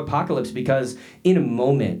apocalypse because in a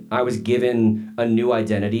moment I was given a new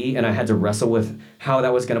identity and I had to wrestle with how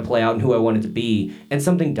that was going to play out and who I wanted to be, and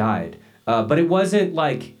something died. But it wasn't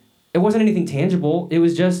anything tangible. It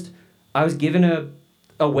was just I was given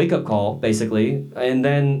a wake-up call basically, and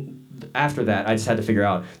then after that I just had to figure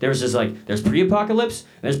out there's pre-apocalypse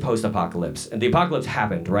and there's post-apocalypse, and the apocalypse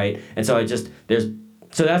happened, right? And so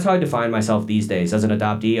So that's how I define myself these days as an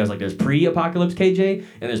adoptee. I was like, there's pre-apocalypse KJ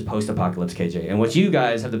and there's post-apocalypse KJ. And what you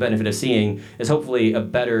guys have the benefit of seeing is hopefully a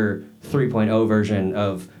better 3.0 version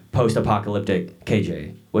of post-apocalyptic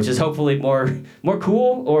KJ, which is hopefully more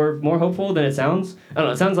cool or more hopeful than it sounds. I don't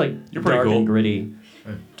know. It sounds like you're pretty dark cool. And gritty.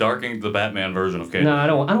 Darking the Batman version of KJ. No, I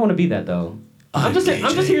don't want to be that though. I'm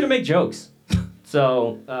just here to make jokes.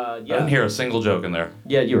 So yeah. I didn't hear a single joke in there.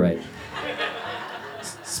 Yeah, you're right.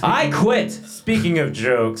 I quit. Speaking of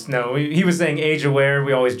jokes, no, he was saying age aware.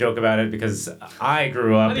 We always joke about it because I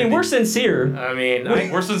grew up. I mean, we're sincere. I mean,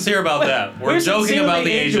 We're sincere about that. We're joking about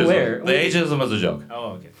the ageism. aware. The ageism is a joke.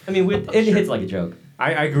 oh, okay. I mean, it hits like a joke.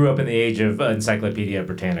 I grew up in the age of Encyclopedia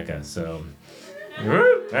Britannica, so.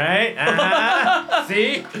 Right?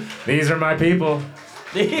 See? These are my people.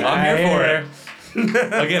 I'm here for it.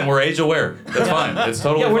 Again, we're age aware. That's fine. It's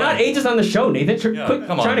totally Yeah, we're fine. not ageist on the show, Nathan. Yeah, Quit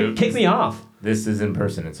come on, trying dude. to kick me off. This is in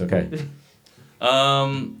person. It's okay. I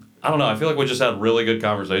don't know. I feel like we just had really good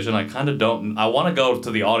conversation. I kind of don't. I want to go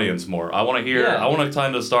to the audience more. I want to hear. Yeah. I want to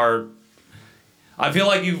kind of start. I feel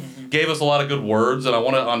like you gave us a lot of good words, and I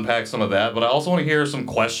want to unpack some of that. But I also want to hear some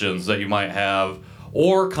questions that you might have,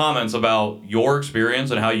 or comments about your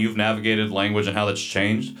experience and how you've navigated language and how that's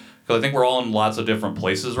changed. Because I think we're all in lots of different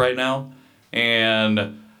places right now,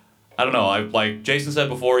 and I don't know. Like Jason said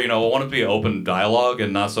before, I want it to be an open dialogue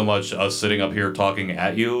and not so much us sitting up here talking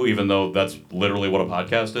at you, even though that's literally what a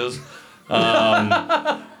podcast is.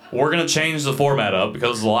 We're going to change the format up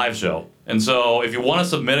because it's a live show. And so if you want to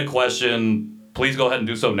submit a question, please go ahead and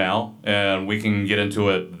do so now, and we can get into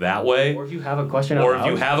it that way. Or if you have a question out Or loud.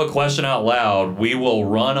 if you have a question out loud, we will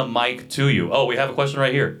run a mic to you. Oh, we have a question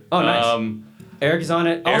right here. Oh, nice. Eric is on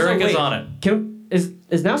it. Eric is wait, on it.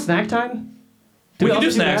 Is now snack time? We can also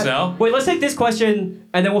do snacks that? now. Wait, let's take this question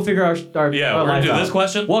and then we'll figure our Yeah, our we're going life to do out. this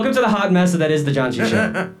question. Welcome to the hot mess that is the John Chi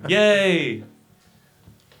Show. Yay!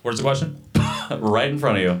 Where's the question? Right in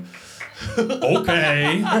front of you.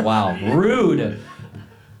 Okay. Wow, rude.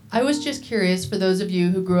 I was just curious, for those of you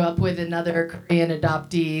who grew up with another Korean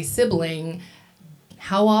adoptee sibling,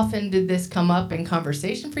 how often did this come up in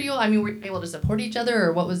conversation for you? I mean, were you able to support each other,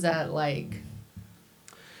 or what was that like?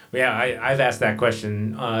 Yeah, I've asked that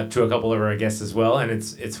question to a couple of our guests as well, and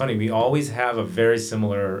it's funny. We always have a very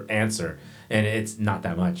similar answer, and it's not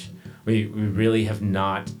that much. We really have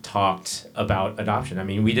not talked about adoption. I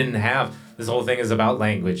mean, we didn't have, this whole thing is about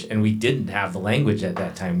language, and we didn't have the language at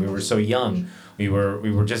that time. We were so young. We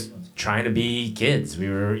were just trying to be kids. We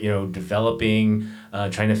were, developing,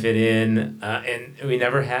 trying to fit in, and we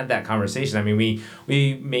never had that conversation. I mean,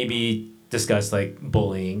 we maybe discussed like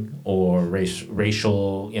bullying or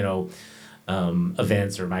racial,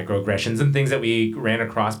 events or microaggressions and things that we ran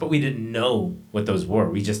across, but we didn't know what those were.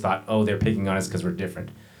 We just thought, oh, they're picking on us because we're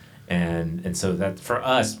different. And so that for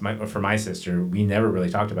us, for my sister, we never really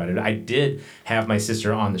talked about it. I did have my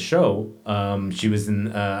sister on the show. She was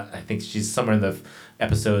in, I think she's somewhere in the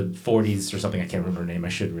episode 40s or something. I can't remember her name. I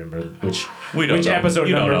should remember which episode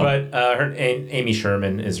You don't number. know. But her Amy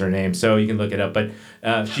Sherman is her name, so you can look it up. But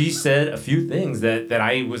she said a few things that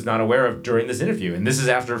I was not aware of during this interview. And this is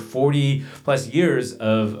after 40 plus years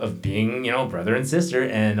of being, brother and sister.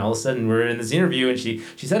 And all of a sudden we're in this interview, and she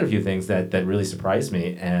said a few things that really surprised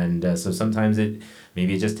me. And so sometimes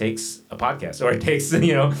maybe it just takes a podcast, or it takes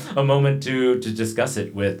a moment to discuss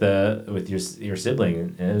it with your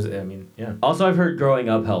sibling. And it was, yeah. Also, I've heard growing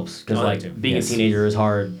up helps because Oh, that too. being Yes. a teenager is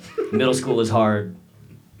hard, middle school is hard,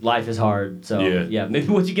 life is hard. So Yeah. maybe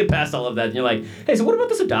once you get past all of that, you're like, hey, so what about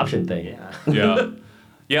this adoption thing? Yeah. Yeah.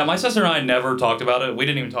 Yeah, my sister and I never talked about it. We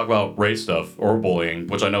didn't even talk about race stuff or bullying,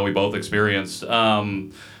 which I know we both experienced.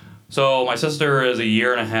 So my sister is a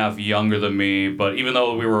year and a half younger than me, but even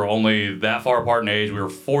though we were only that far apart in age, we were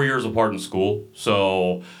 4 years apart in school.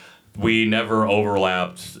 So we never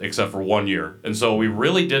overlapped except for 1 year. And so we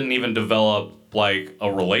really didn't even develop like a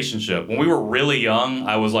relationship. When we were really young,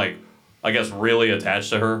 I was like, I guess really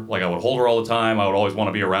attached to her. Like I would hold her all the time. I would always want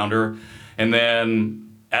to be around her. And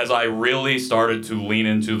then as I really started to lean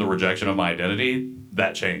into the rejection of my identity,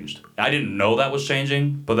 that changed. I didn't know that was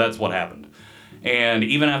changing, but that's what happened. And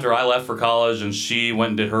even after I left for college and she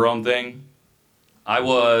went and did her own thing, I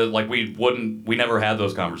was like, we never had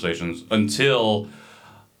those conversations until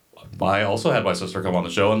I also had my sister come on the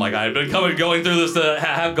show, and like I had been going through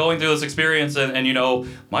this experience, and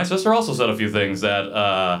my sister also said a few things that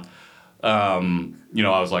I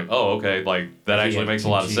was like, oh, okay, like that actually makes a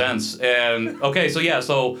lot of sense. And okay,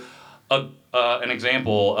 so an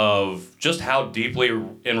example of just how deeply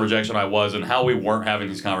in rejection I was and how we weren't having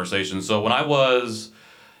these conversations. So when I was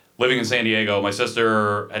living in San Diego, my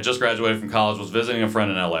sister had just graduated from college, was visiting a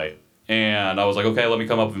friend in LA. And I was like, okay, let me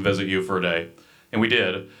come up and visit you for a day. And we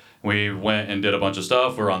did. We went and did a bunch of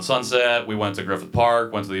stuff. We were on Sunset. We went to Griffith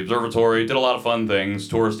Park, went to the observatory, did a lot of fun things,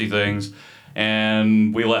 touristy things.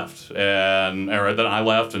 And we left. And then I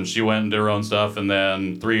left and she went and did her own stuff. And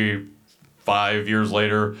then 5 years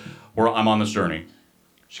later, I'm on this journey.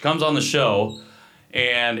 She comes on the show,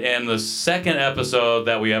 and in the second episode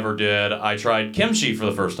that we ever did, I tried kimchi for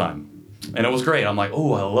the first time. And it was great. I'm like,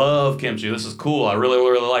 oh, I love kimchi. This is cool. I really,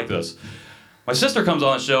 really like this. my sister comes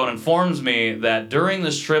on the show and informs me that during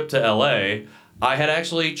this trip to LA, I had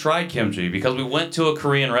actually tried kimchi because we went to a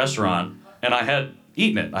Korean restaurant and I had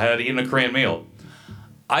eaten it. I had eaten a Korean meal.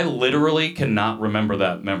 I literally cannot remember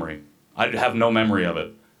that memory. I have no memory of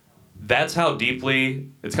it. That's how deeply,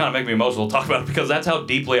 it's kind of making me emotional to talk about it because that's how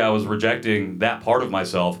deeply I was rejecting that part of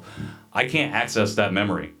myself. I can't access that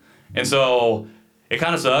memory. And so it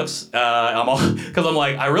kind of sucks. Because I'm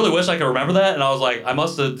like, I really wish I could remember that. And I was like,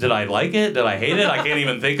 did I like it? Did I hate it? I can't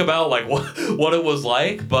even think about like what it was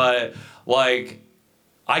like. But like,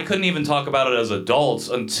 I couldn't even talk about it as adults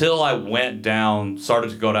until I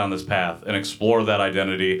started to go down this path and explore that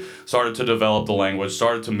identity, started to develop the language,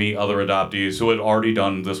 started to meet other adoptees who had already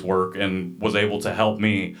done this work and was able to help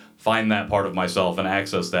me find that part of myself and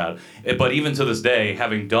access that. But even to this day,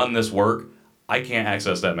 having done this work, I can't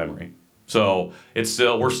access that memory. So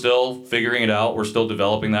we're still figuring it out. We're still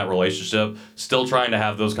developing that relationship, still trying to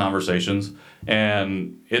have those conversations,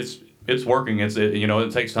 and it's working.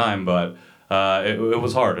 It takes time, but it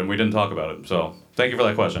was hard, and we didn't talk about it. So thank you for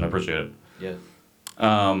that question. I appreciate it. Yeah.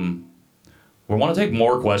 We want to take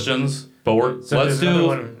more questions, but let's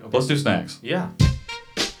do snacks. Yeah.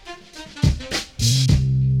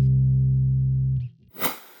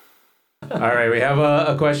 All right, we have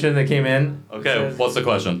a question that came in. Okay, what's the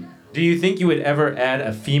question? Do you think you would ever add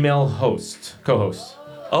a female co-host?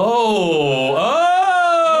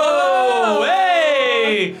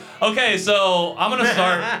 Hey! Okay, so I'm gonna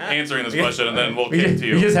start answering this question, and then we'll get to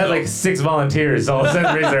you. We just had like 6 volunteers all of a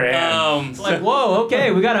sudden raise their hand. It's like, whoa,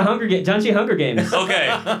 okay, we got a Janchi Hunger Games. Okay.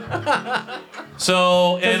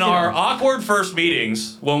 So in our awkward first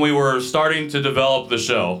meetings, when we were starting to develop the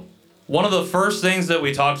show, one of the first things that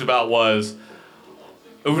we talked about was,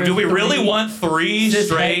 do we really want 3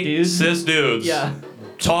 straight cis dudes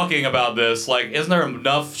talking about this? Like, isn't there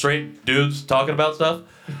enough straight dudes talking about stuff?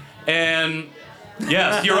 And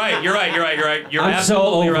yes, you're right. You're I'm so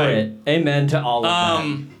over right. it. Amen to all of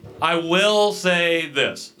that. I will say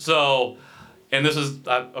this. So, and this is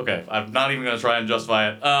okay. I'm not even going to try and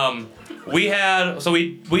justify it.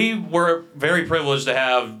 We were very privileged to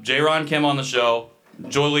have J. Ron Kim on the show,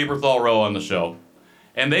 Joy Lieberthal Rowe on the show,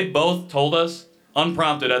 and they both told us,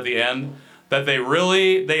 unprompted at the end, that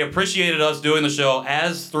they appreciated us doing the show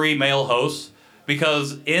as 3 male hosts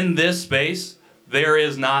because in this space there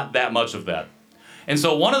is not that much of that. And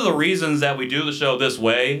so one of the reasons that we do the show this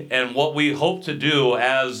way and what we hope to do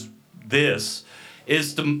as this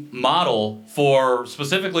is to model for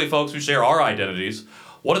specifically folks who share our identities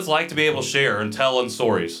what it's like to be able to share and tell in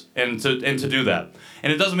stories and to do that.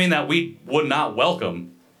 And it doesn't mean that we would not welcome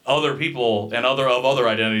other people and other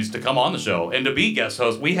identities to come on the show and to be guest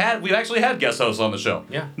hosts. We've actually had guest hosts on the show.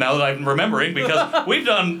 Yeah. Now that I'm remembering, because we've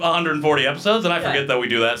done 140 episodes and I forget that we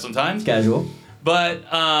do that sometimes. It's casual. But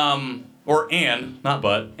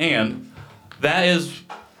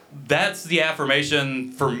that's the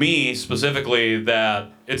affirmation for me specifically that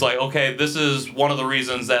it's like, okay, this is one of the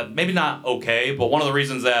reasons that, maybe not okay, but one of the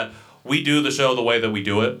reasons that we do the show the way that we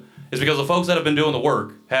do it is because the folks that have been doing the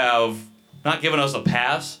work have not given us a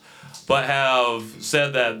pass, but have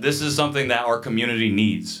said that this is something that our community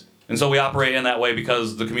needs. And so we operate in that way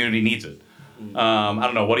because the community needs it. I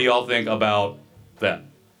don't know, what do you all think about that?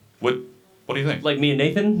 What do you think? Like me and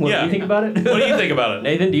Nathan? What do you think about it? What do you think about it?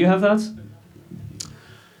 Nathan, do you have thoughts?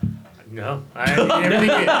 No.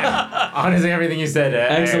 Honestly, everything you said.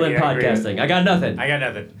 Excellent podcasting. I got nothing.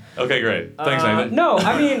 Okay, great. Thanks, Nathan. No,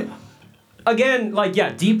 I mean, again, like,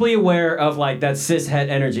 yeah, deeply aware of, like, that cis-het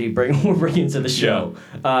energy we're bringing to the show.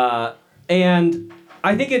 Yeah. And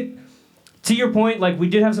I think to your point, like, we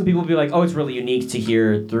did have some people be like, oh, it's really unique to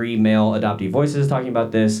hear 3 male adoptee voices talking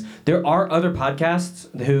about this. There are other podcasts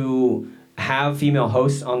who have female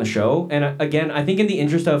hosts on the show, and again, I think in the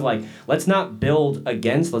interest of like, let's not build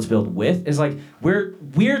against, let's build with, is like we're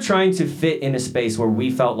trying to fit in a space where we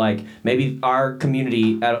felt like maybe our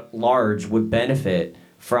community at large would benefit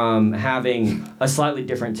from having a slightly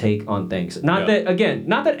different take on things. Not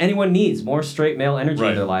that anyone needs more straight male energy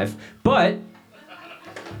in their life, but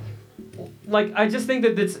like I just think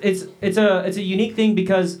that it's a unique thing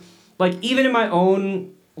because like even in my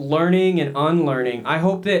own learning and unlearning, I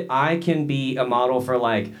hope that I can be a model for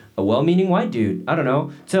like a well-meaning white dude. I don't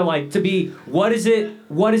know, to be what does it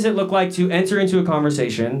look like to enter into a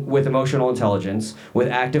conversation with emotional intelligence, with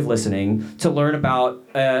active listening, to learn about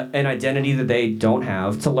an identity that they don't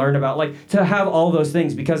have, to learn about like to have all those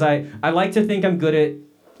things because I like to think I'm good at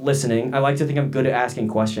listening. I like to think I'm good at asking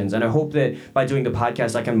questions, and I hope that by doing the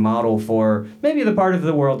podcast, I can model for maybe the part of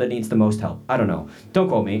the world that needs the most help. I don't know. Don't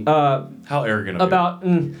quote me. How arrogant of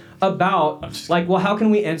you. About like, well, how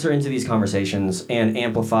can we enter into these conversations and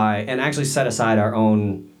amplify and actually set aside our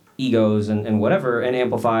own egos and whatever and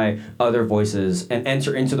amplify other voices and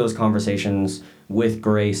enter into those conversations with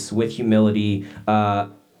grace, with humility,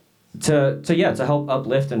 to help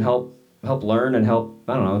uplift and help learn and help,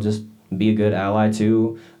 I don't know, just be a good ally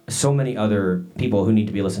to so many other people who need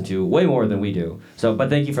to be listened to way more than we do. So, but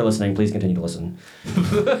thank you for listening. Please continue to listen.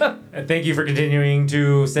 And thank you for continuing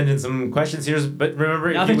to send in some questions here. But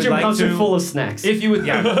remember, Now if you that would your like mouths are to, full of snacks. if you would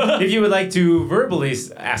like to verbally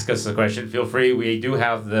ask us a question, feel free. We do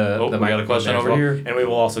have the we got a microphone question there as over well, here. and we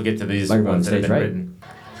will also get to these Microphone ones that have stage been right. written.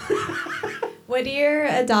 What do your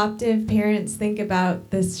adoptive parents think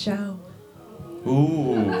about this show?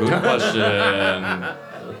 Ooh, good question.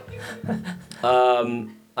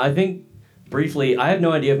 I think briefly, I have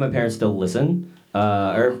no idea if my parents still listen,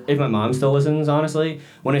 or if my mom still listens. Honestly,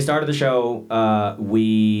 when I started the show,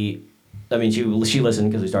 she listened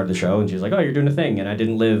because we started the show, and she was like, "Oh, you're doing a thing." And I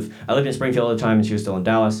lived in Springfield at the time, and she was still in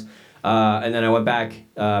Dallas. And then I went back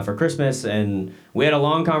for Christmas, and we had a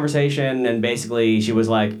long conversation, and basically she was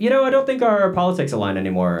like, I don't think our politics align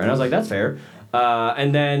anymore. And I was like, that's fair.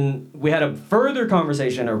 And then we had a further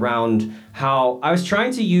conversation around how I was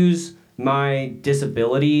trying to use my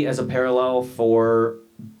disability as a parallel for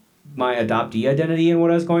my adoptee identity and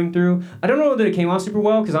what I was going through. I don't know that it came off super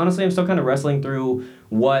well, because honestly I'm still kind of wrestling through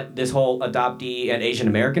what this whole adoptee and Asian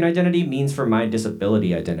American identity means for my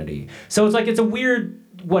disability identity. So it's a weird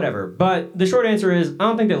whatever. But the short answer is I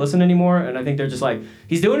don't think they listen anymore, and I think they're just like,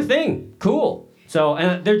 he's doing a thing. Cool. So,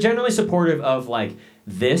 and they're generally supportive of like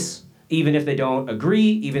this, even if they don't agree,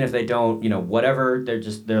 even if they don't, whatever,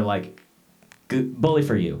 they're like, bully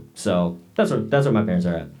for you. So that's where my parents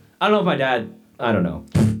are at. I don't know if my dad, I don't know.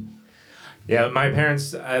 Yeah, my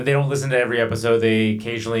parents, they don't listen to every episode. They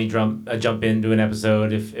occasionally jump into an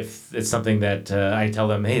episode if it's something that I tell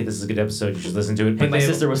them, hey, this is a good episode, you should listen to it. But my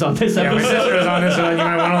sister was on this episode. Yeah, my sister was on this one. You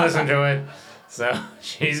might want to listen to it. So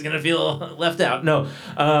she's going to feel left out. No,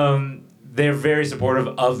 they're very supportive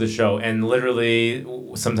of the show. And literally,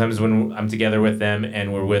 sometimes when I'm together with them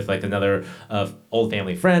and we're with like another old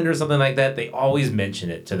family friend or something like that, they always mention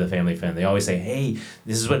it to the family friend. They always say, hey,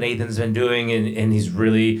 this is what Nathan's been doing. And he's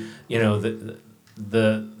really, the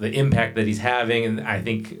impact that he's having. And I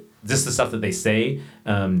think just the stuff that they say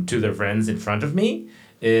to their friends in front of me,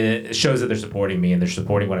 it shows that they're supporting me and they're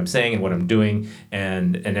supporting what I'm saying and what I'm doing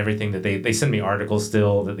and everything that they send me articles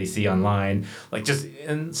still that they see online, like just,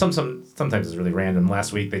 and sometimes it's really random.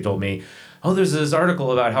 Last week they told me, oh, there's this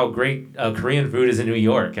article about how great Korean food is in New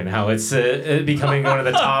York and how it's becoming one of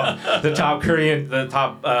the top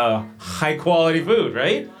high quality food,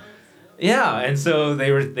 right? Yeah, and so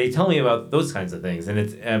they tell me about those kinds of things, and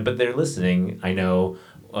it's but they're listening. I know,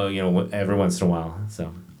 every once in a while.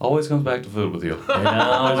 So Always comes back to food with you.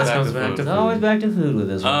 always comes back to food. Always back to food with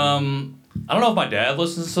this one. I don't know if my dad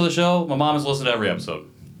listens to the show. My mom has listened to every episode.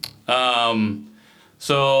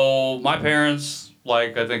 So my parents,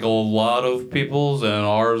 like I think a lot of people's and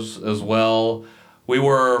ours as well, we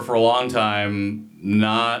were for a long time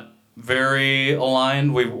not very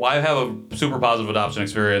aligned. I have a super positive adoption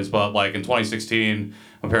experience, but like in 2016,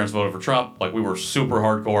 my parents voted for Trump. Like we were super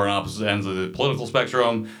hardcore on opposite ends of the political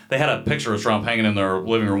spectrum. They had a picture of Trump hanging in their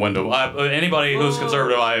living room window. Anybody who's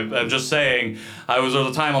conservative, I'm just saying, I was at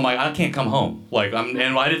the time, I'm like, I can't come home. Like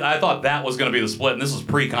I thought that was going to be the split, and this is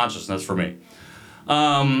pre-consciousness for me.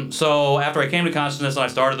 So after I came to consciousness and I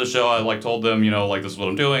started the show, I told them, this is what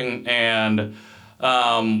I'm doing, and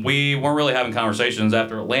we weren't really having conversations.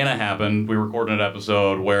 After Atlanta happened, we recorded an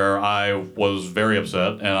episode where I was very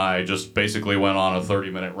upset, and I just basically went on a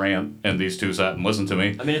 30-minute rant, and these two sat and listened to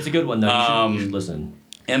me. I mean, it's a good one, though. You should listen.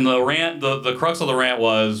 And the rant, the crux of the rant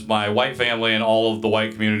was my white family and all of the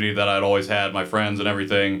white community that I'd always had, my friends and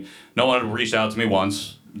everything. No one had reached out to me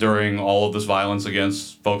once during all of this violence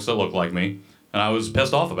against folks that look like me, and I was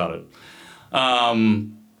pissed off about it.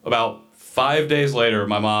 About 5 days later,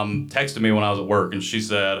 my mom texted me when I was at work, and she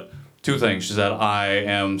said two things. She said, I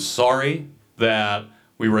am sorry that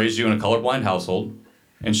we raised you in a colorblind household.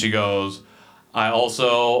 And she goes, I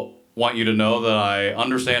also want you to know that I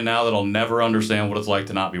understand now that I'll never understand what it's like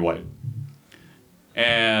to not be white.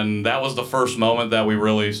 And that was the first moment that we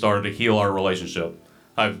really started to heal our relationship.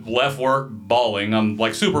 I left work bawling. I'm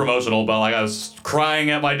super emotional, but I was crying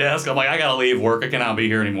at my desk. I'm like, I gotta leave work. I cannot be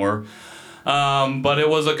here anymore. But it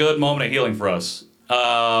was a good moment of healing for us.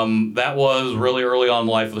 That was really early on in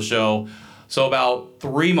the life of the show. So about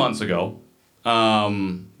 3 months ago,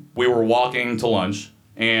 we were walking to lunch,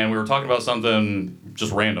 and we were talking about something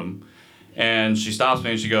just random, and she stops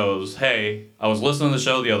me and she goes, "Hey, I was listening to the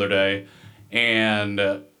show the other day, and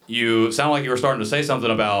you sound like you were starting to say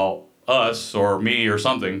something about us or me or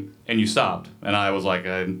something, and you stopped." And I was like,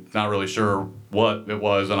 I'm not really sure what it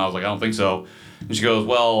was, and I was like, I don't think so. And she goes,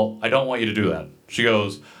 "Well, I don't want you to do that." She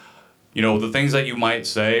goes, "You know, the things that you might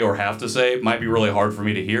say or have to say might be really hard for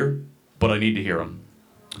me to hear, but I need to hear them."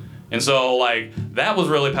 And so, like, that was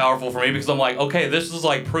really powerful for me because I'm like, okay, this is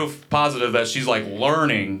like proof positive that she's like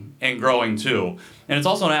learning and growing too. And it's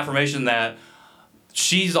also an affirmation that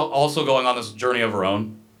she's also going on this journey of her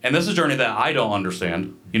own. And this is a journey that I don't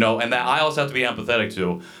understand, you know, and that I also have to be empathetic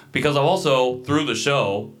to, because I've also, through the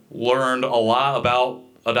show, learned a lot about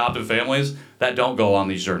adoptive families that don't go on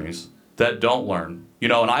these journeys, that don't learn, you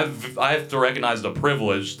know, and I have to recognize the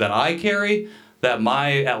privilege that I carry, that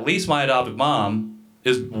at least my adoptive mom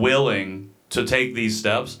is willing to take these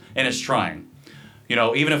steps and is trying. You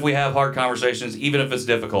know, even if we have hard conversations, even if it's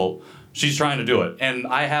difficult, she's trying to do it. And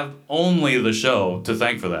I have only the show to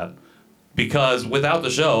thank for that. Because without the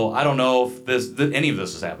show, I don't know if any of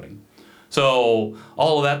this is happening. So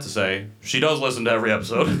all of that to say, she does listen to every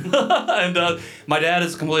episode. And my dad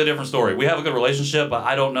is a completely different story. We have a good relationship, but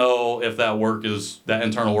I don't know if that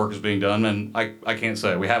internal work is being done. And I can't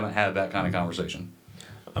say. We haven't had that kind of conversation.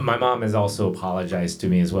 My mom has also apologized to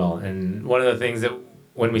me as well. And one of the things that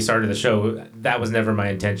when we started the show, that was never my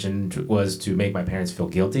intention, was to make my parents feel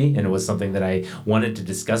guilty. And it was something that I wanted to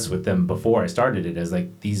discuss with them before I started it, as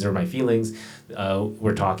like, these are my feelings.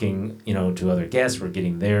 We're talking, you know, to other guests, we're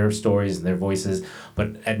getting their stories and their voices.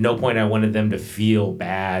 But at no point I wanted them to feel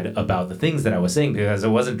bad about the things that I was saying, because I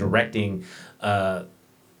wasn't directing, I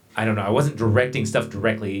wasn't directing stuff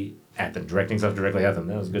directly at them.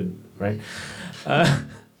 That was good, right?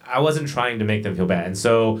 I wasn't trying to make them feel bad. And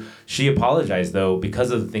so she apologized, though,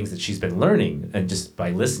 because of the things that she's been learning. And just by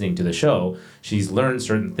listening to the show, she's learned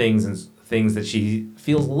certain things and things that she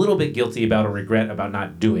feels a little bit guilty about or regret about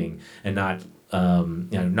not doing, and not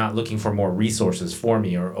looking for more resources for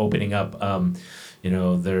me, or opening up, the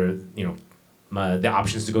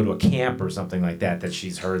options to go to a camp or something like that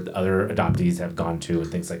she's heard other adoptees have gone to,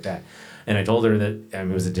 and things like that. And I told her that it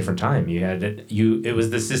was a different time. It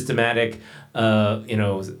was the systematic,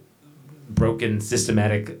 broken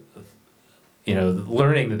systematic,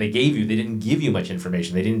 learning that they gave you. They didn't give you much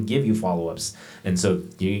information. They didn't give you follow-ups. And so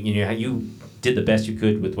you did the best you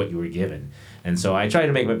could with what you were given. And so I try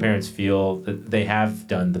to make my parents feel that they have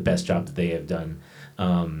done the best job that they have done.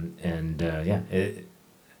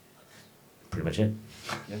 Pretty much it.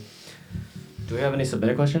 Yeah. Do we have any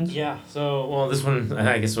submitted questions? Yeah. So, well, this one,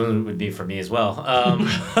 I guess one would be for me as well.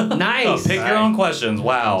 Nice. Pick your own questions.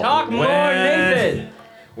 Wow. Talk more, Nathan.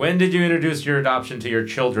 When did you introduce your adoption to your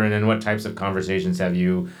children, and what types of conversations have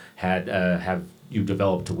you had? Have you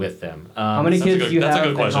developed with them? How many kids do you have? That's a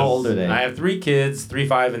good question. How old are they? I have 3 kids, 3,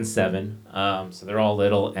 5, and 7. So they're all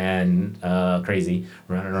little and crazy,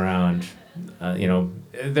 running around.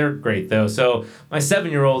 They're great though. So my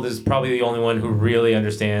 7-year-old is probably the only one who really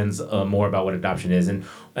understands more about what adoption is, and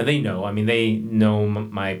they know. I mean, they know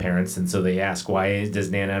my parents, and so they ask, why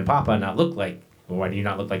does Nana and Papa not look like? Or why do you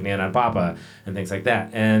not look like Nana and Papa, and things like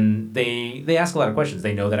that? And they ask a lot of questions.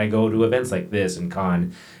 They know that I go to events like this and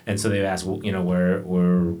con, and so they ask, where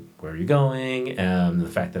are you going?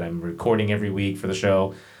 The fact that I'm recording every week for the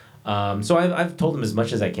show. So I've told him as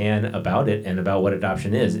much as I can about it and about what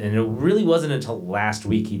adoption is. And it really wasn't until last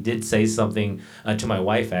week he did say something to my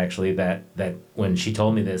wife, actually, that when she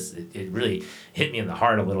told me this, it really hit me in the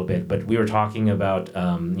heart a little bit. But we were talking about,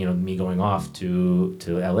 me going off to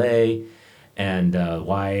LA and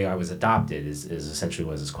why I was adopted is essentially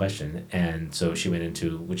was his question. And so she went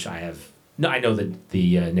into, which I know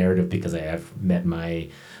the narrative because I have met my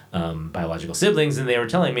biological siblings, and they were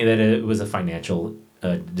telling me that it was a financial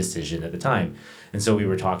decision at the time. And so we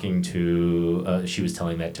were talking to, she was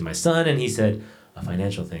telling that to my son, and he said, a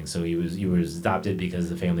financial thing. So he was adopted because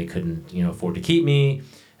the family couldn't, afford to keep me.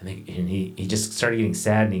 And he just started getting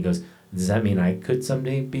sad, and he goes, does that mean I could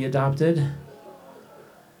someday be adopted?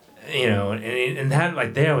 And that,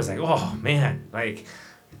 like, there I was like, oh man, like,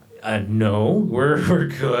 no, we're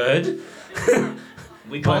good.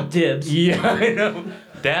 We called dibs. Yeah, I know.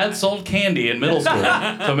 Dad sold candy in middle school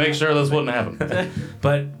to make sure this wouldn't happen.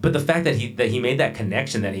 But the fact that he made that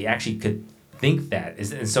connection, that he actually could think that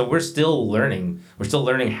is, and so we're still learning. We're still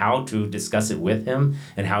learning how to discuss it with him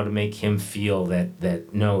and how to make him feel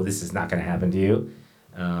that no, this is not going to happen to you.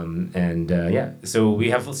 So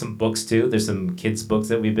we have some books too. There's some kids books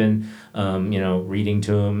that we've been reading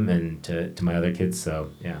to him and to my other kids.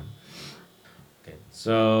 So yeah. Okay.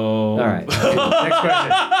 So all right. Next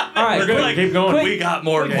question. All right. we're good. Like, Keep going. We got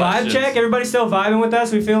more Vibe questions. check. Everybody still vibing with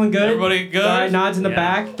us? We feeling good? Everybody good? All right, nods in the Yeah.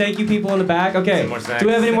 back. Thank you, people in the back. Okay. Some more snacks. Do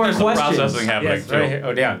we have any more There's some questions? processing happening Yes, too. right here.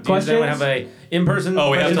 Oh, yeah. Do Questions? you have a in-person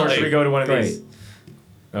Oh, we have question, to or should we go to one of Great. these?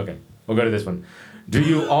 Okay, we'll go to this one. Do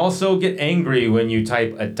you also get angry when you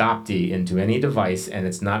type adoptee into any device and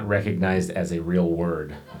it's not recognized as a real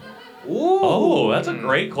word? Ooh. Oh, that's a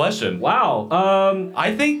great question. Wow.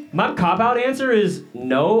 I think My cop-out answer is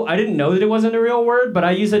no. I didn't know that it wasn't a real word, but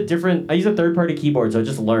I use a third-party keyboard, so I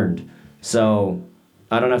just learned. So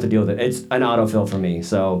I don't have to deal with it. It's an autofill for me.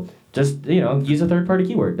 So just, use a third-party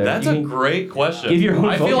keyword. that's You a can great question. give your own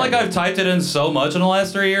I feel like vocabulary. I've typed it in so much in the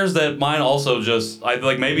last 3 years that mine also just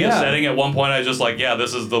maybe a Yeah. setting at one point I just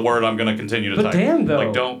this is the word I'm gonna continue to But type. damn, though.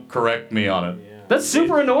 Like don't correct me on it. That's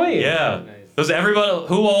super annoying. Yeah. Does everybody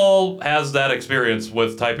who all has that experience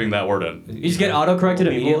with typing that word in? You just get auto-corrected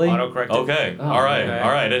immediately? Autocorrect. Okay. Oh, all right. okay.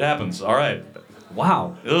 All right. It happens. All right.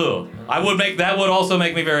 Wow. Ugh. That would also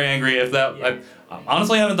make me very angry if that. I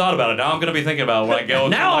honestly haven't thought about it. Now I'm gonna be thinking about it when I go.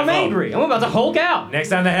 Now to I'm my phone. angry. I'm about to Hulk out. Next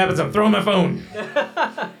time that happens, I'm throwing my phone.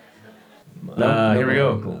 Here we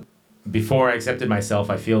go. Cool. Before I accepted myself,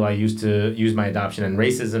 I feel I used to use my adoption and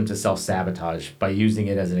racism to self-sabotage by using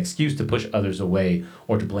it as an excuse to push others away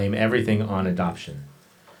or to blame everything on adoption.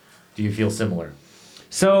 Do you feel similar?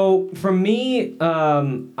 So for me,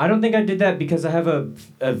 I don't think I did that because I have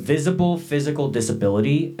a visible physical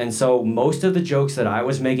disability, and so most of the jokes that I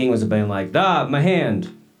was making was about like, my hand.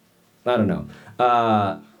 I don't know.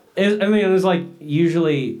 It was like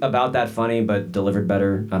usually about that funny, but delivered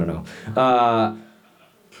better. I don't know.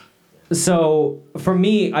 So for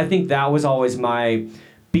me, I think that was always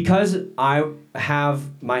because I have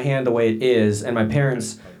my hand the way it is, and my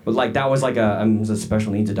parents. But that was a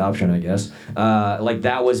special needs adoption, I guess.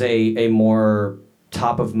 That was a more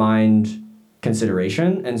top of mind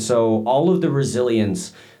consideration, and so all of the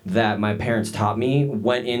resilience that my parents taught me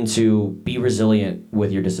went into be resilient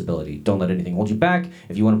with your disability. Don't let anything hold you back.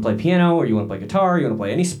 If you want to play piano or you want to play guitar, you want to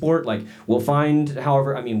play any sport, we'll find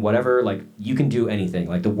whatever, you can do anything.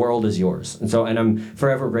 The world is yours. And I'm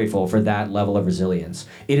forever grateful for that level of resilience.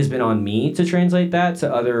 It has been on me to translate that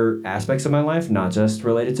to other aspects of my life, not just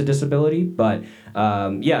related to disability. But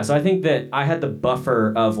so I think that I had the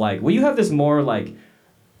buffer of you have this more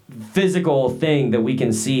physical thing that we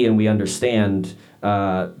can see and we understand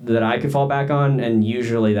that I could fall back on, and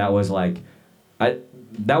usually that was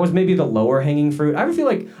that was maybe the lower hanging fruit. I always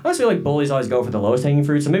feel like bullies always go for the lowest hanging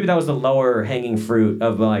fruit, so maybe that was the lower hanging fruit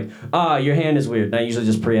of your hand is weird. And I usually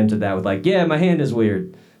just preempted that with yeah, my hand is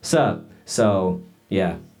weird. Sup? So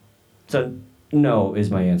yeah. So no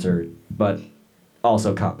is my answer, but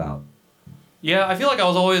also cop out. Yeah, I feel like I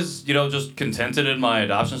was always, just contented in my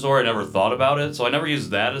adoption story. I never thought about it, so I never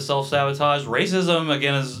used that as self-sabotage. Racism,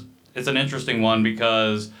 again, it's an interesting one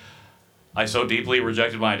because I so deeply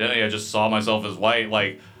rejected my identity. I just saw myself as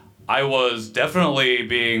white. I was definitely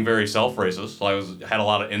being very self-racist. I had a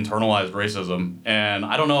lot of internalized racism, and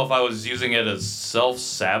I don't know if I was using it as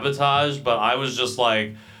self-sabotage, but I was just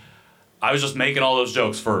making all those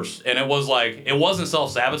jokes first, and it was it wasn't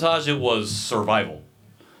self-sabotage. It was survival.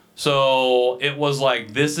 So it was I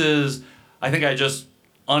think I just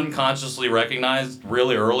unconsciously recognized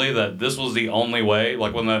really early that this was the only way.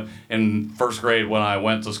 In first grade when I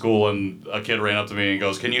went to school and a kid ran up to me and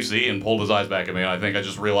goes, "Can you see?" and pulled his eyes back at me. And I think I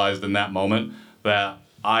just realized in that moment that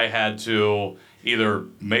I had to either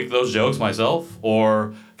make those jokes myself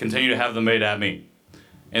or continue to have them made at me.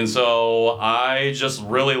 And so I just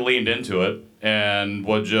really leaned into it and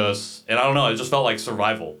I don't know, it just felt like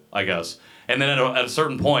survival, I guess. And then at a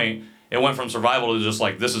certain point, it went from survival to just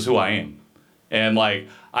this is who I am. And I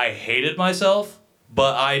hated myself,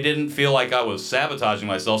 but I didn't feel like I was sabotaging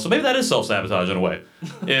myself. So maybe that is self-sabotage in a way.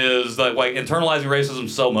 Is internalizing racism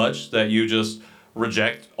so much that you just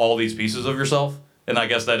reject all these pieces of yourself. And I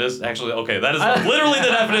guess that is actually, okay, that is literally the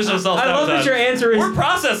definition of self-sabotage. I love that your answer is... We're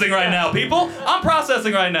processing right now, people. I'm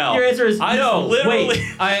processing right now. Your answer is no. Literally... Wait,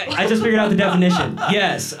 I just figured out the definition.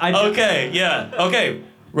 Yes. Okay, yeah. Okay.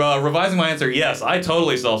 Revising my answer, yes, I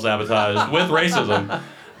totally self-sabotaged with racism.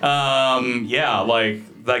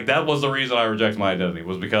 That was the reason I rejected my identity,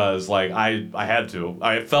 was because I had to.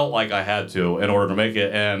 I felt like I had to in order to make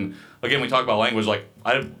it. And again, we talk about language,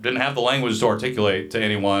 I didn't have the language to articulate to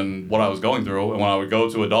anyone what I was going through. And when I would go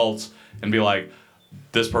to adults and be like,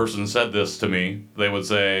 this person said this to me, they would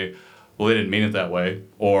say, well, they didn't mean it that way,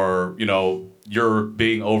 or you're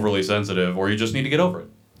being overly sensitive, or you just need to get over it.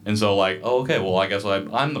 And so oh, okay, well, I guess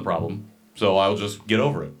I'm the problem, so I'll just get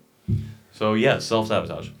over it. So yes,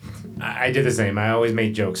 self-sabotage. I did the same. I always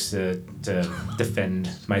made jokes to defend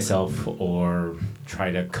myself or try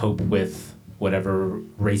to cope with whatever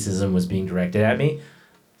racism was being directed at me.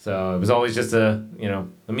 So it was always just let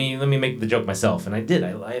me make the joke myself, and I did.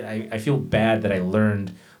 I feel bad that I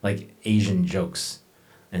learned like Asian jokes,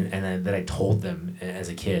 and that I told them as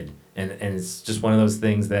a kid, and it's just one of those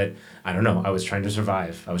things that I don't know. I was trying to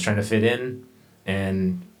survive. I was trying to fit in,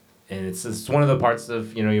 and it's one of the parts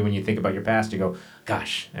of when you think about your past, you go,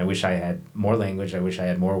 gosh, I wish I had more language. I wish I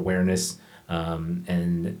had more awareness, and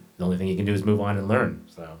the only thing you can do is move on and learn.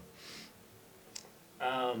 So.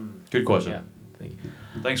 Good question. Yeah. Thank you.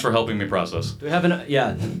 Thanks for helping me process. Do we have an?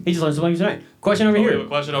 Yeah, he just learned something tonight. Question over We here. have a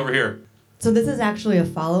question over here. So this is actually a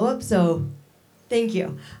follow-up, so thank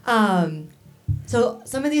you. So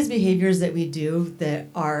some of these behaviors that we do that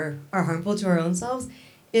are harmful to our own selves,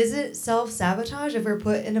 is it self-sabotage if we're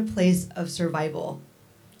put in a place of survival?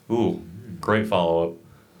 Ooh, great follow-up.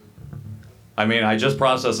 I mean, I just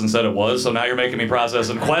processed and said it was, so now you're making me process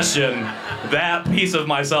and question that piece of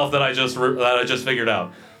myself that I just figured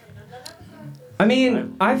out. I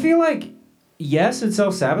mean, I feel like, yes, it's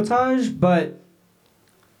self-sabotage, but,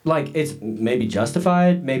 like, it's maybe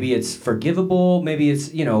justified, maybe it's forgivable, maybe it's,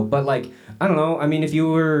 but, like, I don't know. I mean, if you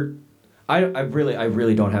were... I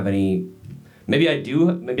really don't have any... Maybe I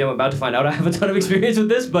do. Maybe I'm about to find out I have a ton of experience with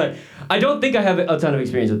this, but I don't think I have a ton of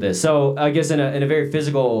experience with this. So, I guess in a very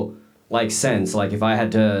physical, like, sense, like, if I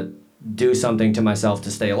had to do something to myself to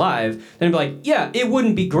stay alive, then I'd be like, yeah, it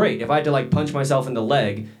wouldn't be great if I had to, like, punch myself in the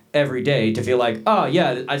leg every day to feel like, oh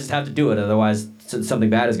yeah, I just have to do it, otherwise something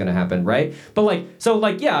bad is gonna happen, right? But like, so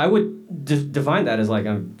like, yeah, I would define that as like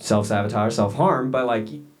self-sabotage, self-harm, but like,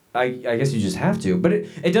 I guess you just have to. But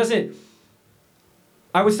it doesn't.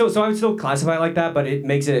 I would still classify it like that, but it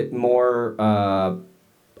makes it more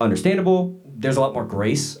understandable. There's a lot more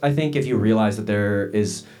grace, I think, if you realize that there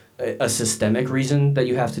is a systemic reason that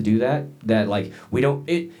you have to do that like we don't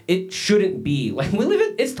it shouldn't be like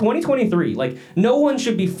it's 2023, like no one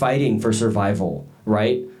should be fighting for survival,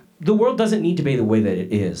 right? The world doesn't need to be the way that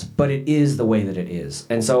it is, but it is the way that it is.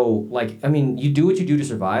 And so like, I mean, you do what you do to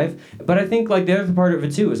survive, but I think like the other part of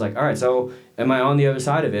it too is like, all right, so am I on the other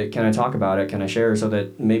side of it? Can I talk about it? Can I share so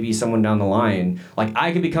that maybe someone down the line, like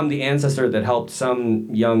I can become the ancestor that helped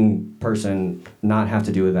some young person not have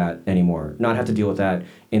to deal with that anymore, not have to deal with that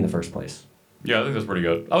in the first place. Yeah, I think that's pretty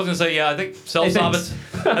good. I was gonna say, yeah, I think self-sabotage.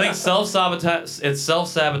 It's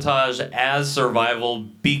self-sabotage as survival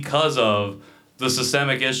because of the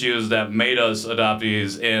systemic issues that made us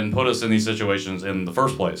adoptees and put us in these situations in the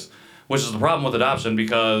first place. Which is the problem with adoption,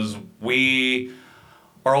 because we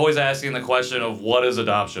are always asking the question of what is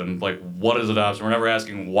adoption? Like, what is adoption? We're never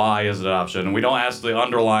asking why is adoption, and we don't ask the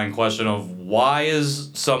underlying question of why is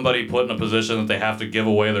somebody put in a position that they have to give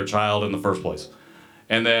away their child in the first place.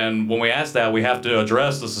 And then when we ask that, we have to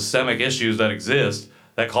address the systemic issues that exist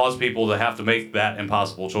that cause people to have to make that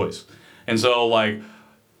impossible choice. And so, like,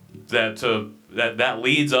 that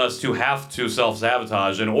leads us to have to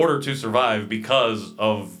self-sabotage in order to survive because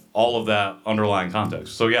of all of that underlying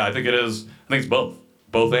context. So yeah, I think it's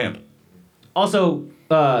both and. Also,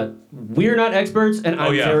 we're not experts, and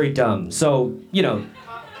I'm very dumb. So,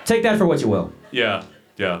 take that for what you will. Yeah.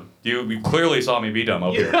 You clearly saw me be dumb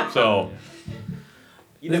up here. So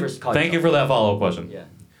thank you for that follow-up question. Yeah.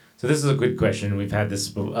 So this is a good question. We've had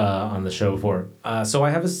this on the show before. So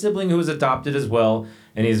I have a sibling who was adopted as well,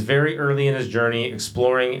 and he's very early in his journey,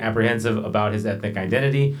 exploring, apprehensive about his ethnic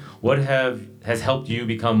identity. What has helped you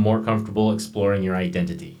become more comfortable exploring your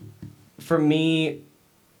identity? For me,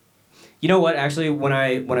 you know what? Actually, when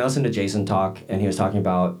I listened to Jason talk, and he was talking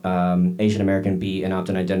about Asian American be an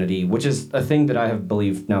opt-in identity, which is a thing that I have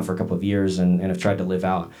believed now for a couple of years and have tried to live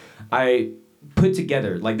out, I put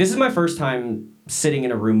together, like, this is my first time sitting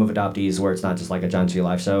in a room of adoptees where it's not just like a John T.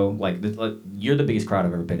 Live show. Like, you're the biggest crowd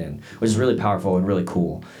I've ever been in, which is really powerful and really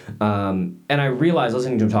cool. And I realized,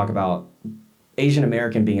 listening to him talk about Asian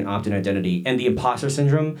American being an opt-in identity and the imposter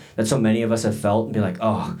syndrome that so many of us have felt, and be like,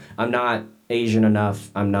 oh, I'm not Asian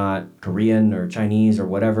enough, I'm not Korean or Chinese or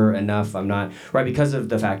whatever enough, I'm not, right, because of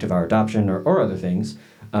the fact of our adoption or other things.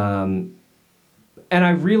 And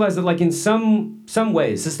I realized that, like, in some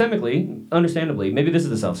ways, systemically, understandably, maybe this is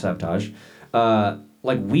the self-sabotage,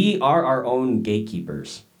 like, we are our own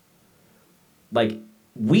gatekeepers. Like,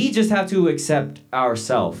 we just have to accept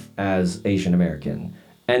ourselves as Asian American.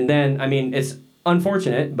 And then, I mean, it's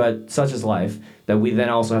unfortunate, but such is life, that we then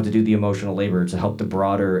also have to do the emotional labor to help the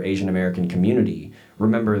broader Asian American community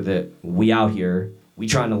remember that we out here, we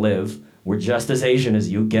trying to live, we're just as Asian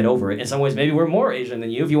as you, get over it. In some ways, maybe we're more Asian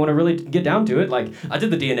than you if you want to really get down to it. Like, I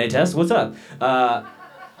did the DNA test, what's up?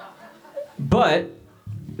 But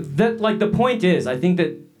that, like, the point is, I think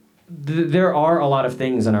that there are a lot of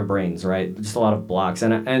things in our brains, right? Just a lot of blocks.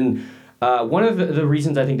 And one of the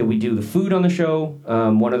reasons I think that we do the food on the show,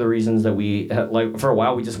 one of the reasons that we, like, for a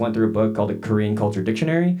while we just went through a book called the Korean Culture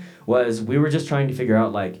Dictionary, was we were just trying to figure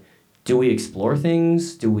out, like, do we explore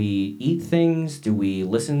things? Do we eat things? Do we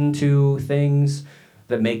listen to things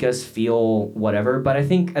that make us feel whatever? But I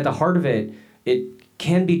think at the heart of it, it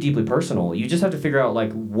can be deeply personal. You just have to figure out,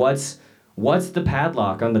 like, what's the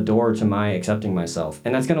padlock on the door to my accepting myself?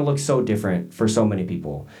 And that's going to look so different for so many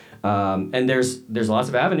people. And there's lots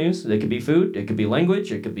of avenues. It could be food, it could be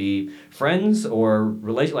language, it could be friends or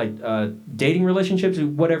dating relationships,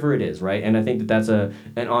 whatever it is, right? And I think that that's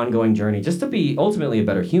an ongoing journey just to be ultimately a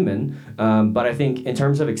better human. But I think in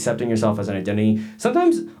terms of accepting yourself as an identity,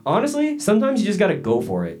 sometimes you just got to go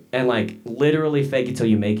for it and, like, literally fake it till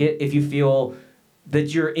you make it if you feel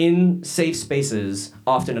that you're in safe spaces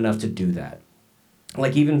often enough to do that.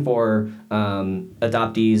 Like, even for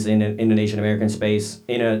adoptees in an Asian American space,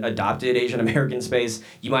 in an adopted Asian American space,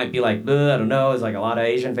 you might be like, I don't know, there's like a lot of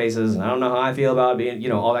Asian faces, and I don't know how I feel about being,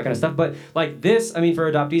 all that kind of stuff. But like this, I mean, for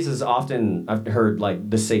adoptees is often, I've heard, like,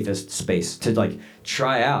 the safest space to, like,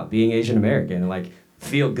 try out being Asian American and, like,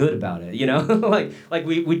 feel good about it, like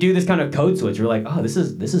we do this kind of code switch. We're like, oh, this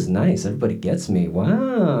is nice. Everybody gets me.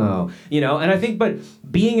 Wow. And I think, but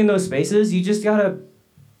being in those spaces, you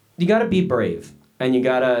gotta be brave. And you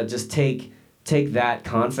gotta just take that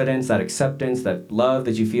confidence, that acceptance, that love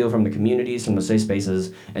that you feel from the communities, from the safe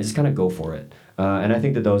spaces, and just kind of go for it. And I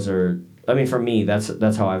think that those are, I mean, for me, that's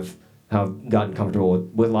how I've gotten comfortable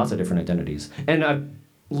with lots of different identities. And I've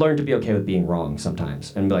learned to be okay with being wrong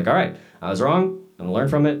sometimes, and be like, all right, I was wrong. I'm gonna learn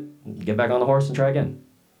from it, get back on the horse, and try again.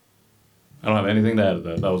 I don't have anything to add to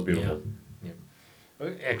that. That was beautiful. Yeah.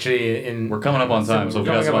 Actually, we're coming up on time, so if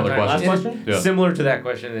you have some other questions. Last question? Yeah. Similar to that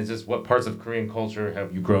question is just what parts of Korean culture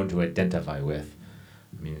have you grown to identify with?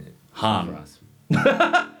 I mean, Han. for us.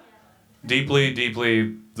 Deeply,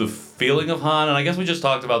 the feeling of Han, and I guess we just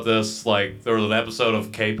talked about this, like, there was an episode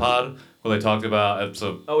of K-Pod where they talked about,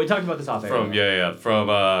 Oh, we talked about this off air.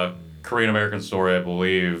 from Korean American Story, I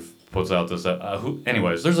believe, puts out this.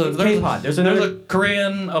 Anyways, there's a K-Pod. There's a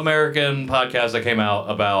Korean American podcast that came out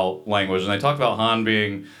about language, and they talked about Han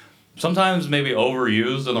being sometimes maybe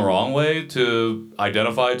overused in the wrong way to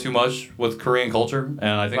identify too much with Korean culture, and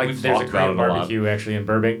I think we've there's talked a Korean about it a lot. barbecue actually in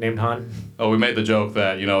Burbank named Han. Oh, we made the joke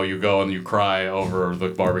that you go and you cry over the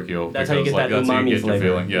barbecue. That's how you get that umami flavor.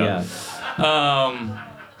 Your feeling. Yeah.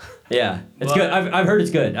 Yeah, it's good. I've heard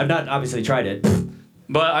it's good. I've not obviously tried it.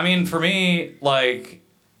 But I mean, for me, like,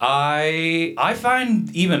 I find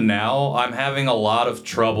even now I'm having a lot of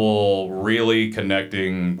trouble really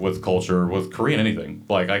connecting with culture, with Korean anything.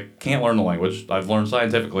 Like, I can't learn the language. I've learned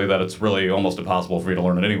scientifically that it's really almost impossible for me to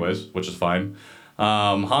learn it anyways, which is fine.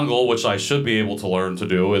 Hangul, which I should be able to learn to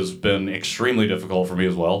do, has been extremely difficult for me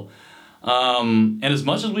as well. And as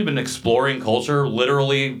much as we've been exploring culture,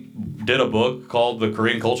 literally did a book called the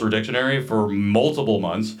Korean Culture Dictionary for multiple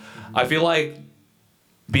months, I feel like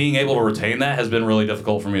being able to retain that has been really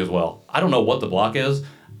difficult for me as well. I don't know what the block is.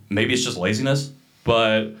 Maybe it's just laziness,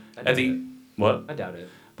 but I doubt it.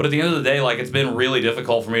 But at the end of the day, like, it's been really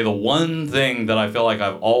difficult for me. The one thing that I feel like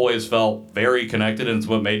I've always felt very connected, and it's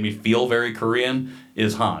what made me feel very Korean,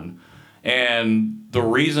 is Han. And the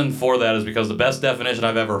reason for that is because the best definition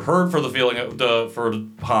I've ever heard for the feeling for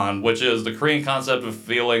Han, which is the Korean concept of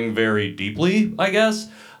feeling very deeply, I guess,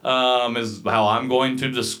 is how I'm going to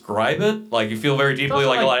describe it. Like, you feel very deeply,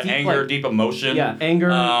 like a lot of anger, like, deep emotion. Yeah, anger,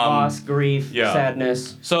 loss, grief,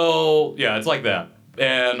 sadness. So, yeah, it's like that.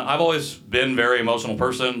 And I've always been a very emotional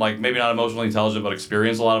person, like, maybe not emotionally intelligent, but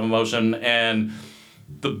experience a lot of emotion. And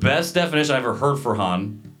the best definition I ever heard for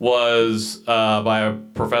Han was by a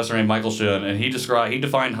professor named Michael Shin, and he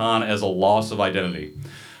defined Han as a loss of identity,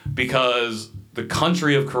 because the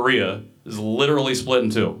country of Korea is literally split in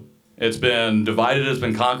two. It's been divided, it's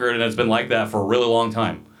been conquered, and it's been like that for a really long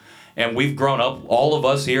time. And we've grown up, all of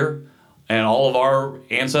us here, and all of our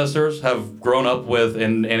ancestors have grown up with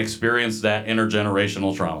and experienced that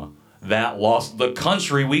intergenerational trauma. That loss, the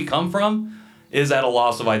country we come from is at a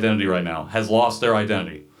loss of identity right now, has lost their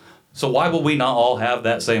identity. So why would we not all have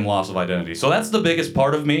that same loss of identity? So that's the biggest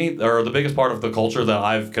part of me, or the biggest part of the culture that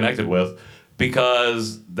I've connected with,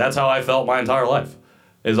 because that's how I felt my entire life.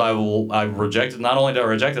 Is I rejected, not only did I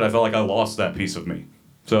reject it, I felt like I lost that piece of me.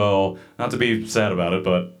 So, not to be sad about it,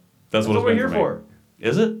 but that's what it's been we're here for.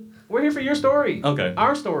 Is it? We're here for your story. Okay.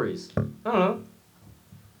 Our stories. I don't know.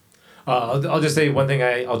 I'll just say one thing.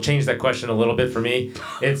 I'll change that question a little bit for me.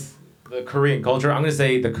 It's the Korean culture. I'm going to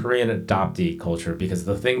say the Korean adoptee culture, because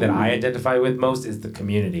the thing that I identify with most is the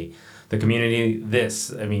community. the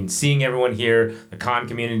community, seeing everyone here, the con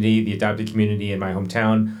community, the adopted community in my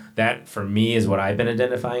hometown, that for me is what I've been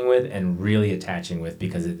identifying with and really attaching with,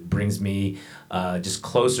 because it brings me just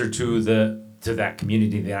closer to that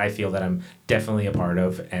community that I feel that I'm definitely a part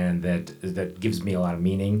of, and that gives me a lot of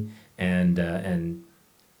meaning and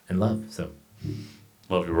love. So,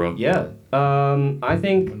 Love you, bro. Yeah. I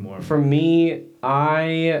think for me,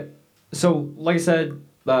 like I said,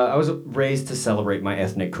 I was raised to celebrate my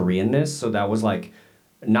ethnic Koreanness, so that was like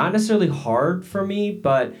not necessarily hard for me,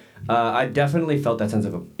 but I definitely felt that sense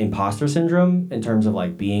of imposter syndrome in terms of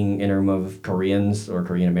like being in a room of Koreans or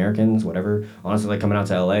Korean Americans, whatever. Honestly, like coming out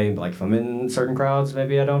to LA, like if I'm in certain crowds,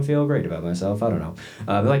 maybe I don't feel great about myself. I don't know.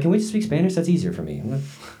 But like, can we just speak Spanish? That's easier for me.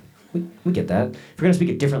 We get that. If we're gonna speak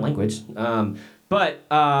a different language. But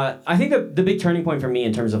I think the big turning point for me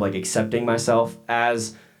in terms of like accepting myself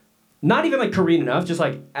as not even like Korean enough, just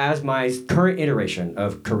like as my current iteration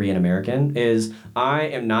of Korean American is I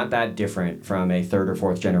am not that different from a third or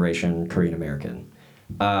fourth generation Korean American.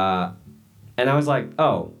 And I was like,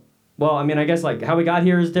 oh, well, I mean, I guess like how we got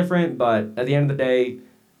here is different, but at the end of the day,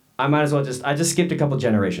 I might as well I just skipped a couple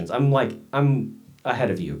generations. I'm ahead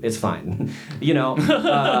of you. It's fine. You know?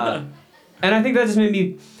 And I think that just made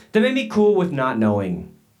me cool with not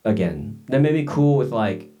knowing again. That made me cool with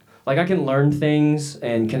like I can learn things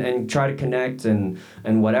and try to connect and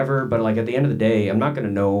whatever, but like at the end of the day, I'm not gonna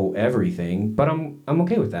know everything, but I'm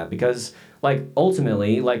okay with that, because like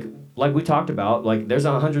ultimately like we talked about, like there's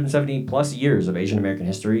 170 plus years of Asian American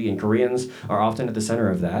history, and Koreans are often at the center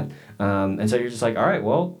of that. And so you're just like, all right,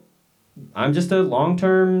 well, I'm just a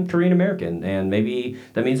long-term Korean American, and maybe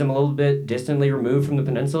that means I'm a little bit distantly removed from the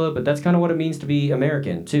peninsula, but that's kind of what it means to be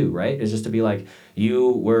American too, right? Is just to be like,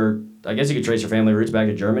 I guess you could trace your family roots back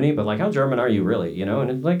to Germany, but like how German are you really, you know? And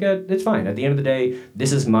it's like, it's fine. At the end of the day,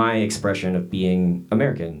 this is my expression of being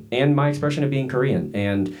American and my expression of being Korean,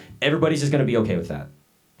 and everybody's just gonna be okay with that,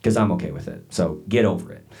 because I'm okay with it. So get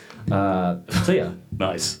over it. So yeah.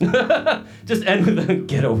 Nice. Just end with a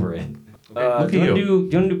get over it. Look do you at want you.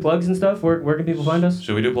 to do plugs and stuff? Where can people find us?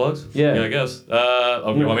 Should we do plugs? Yeah. Yeah, I guess. You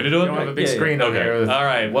want me to do it? You don't have a big Yeah, screen Okay. over there. All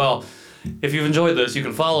right. Well, if you've enjoyed this, you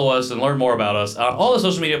can follow us and learn more about us on all the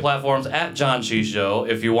social media platforms at John Chi Show.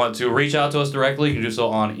 If you want to reach out to us directly, you can do so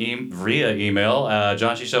on via email,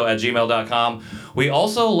 johnchishow@gmail.com. We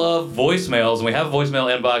also love voicemails, and we have a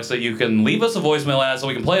voicemail inbox that you can leave us a voicemail at so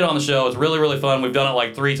we can play it on the show. It's really, really fun. We've done it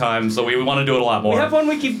like 3 times, so we want to do it a lot more. We have one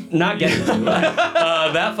we keep not getting to.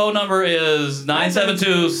 That phone number is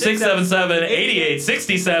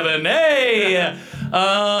 972-677-8867. Hey!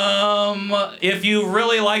 If you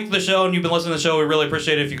really liked the show and you've been listening to the show, we really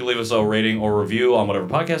appreciate it if you could leave us a rating or review on whatever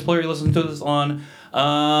podcast player you listen to this on. If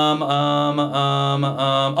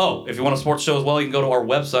you want to support the show as well, you can go to our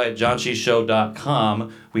website,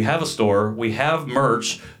 johnchishow.com. We have a store. We have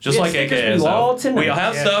merch, just like AKSF. We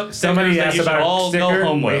have stuff. Somebody that asked you should about all sticker. go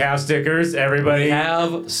home with. We have stickers. Everybody. We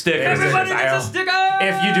have stickers. Everybody gets a sticker!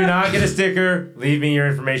 If you do not get a sticker, leave me your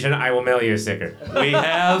information. I will mail you a sticker. We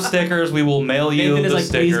have stickers. We will mail you Nathan is the like,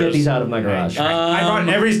 stickers. please get these out of my garage. I bought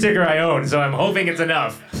every sticker I own, so I'm hoping it's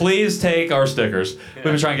enough. Please take our stickers. We've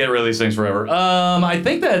been trying to get rid of these things forever. I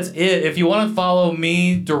think that's it. If you want to follow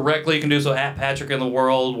me directly, you can do so at Patrick in the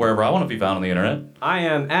World, wherever I want to be found on the internet. I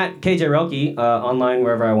am at KJ Relke, online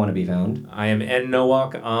wherever I want to be found. I am N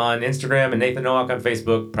Nowak on Instagram and Nathan Nowak on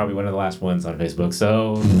Facebook. Probably one of the last ones on Facebook.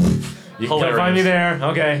 So you can come find me there.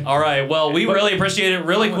 Okay. All right. Well, we really appreciate it.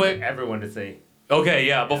 Really quick. Everyone to say. Okay.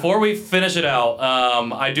 Yeah. Before we finish it out,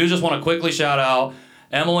 I do just want to quickly shout out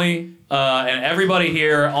Emily and everybody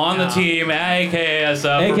here on the team at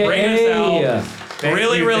AKSF for bringing us out.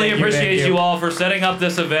 Really appreciate you all for setting up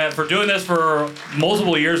this event, for doing this for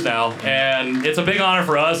multiple years now, and it's a big honor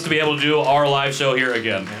for us to be able to do our live show here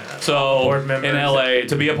again. So in LA,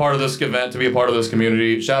 to be a part of this event, to be a part of this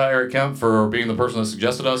community. Shout out Eric Kemp for being the person that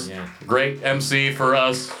suggested us. Yeah. Great MC for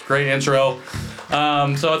us. Great intro.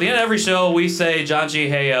 So at the end of every show, we say John G.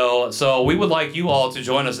 Heyo. So we would like you all to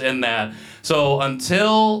join us in that. So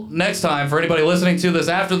until next time, for anybody listening to this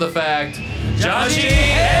after the fact, John G.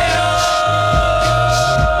 Heyo!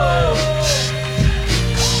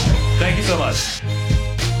 Thank you so much.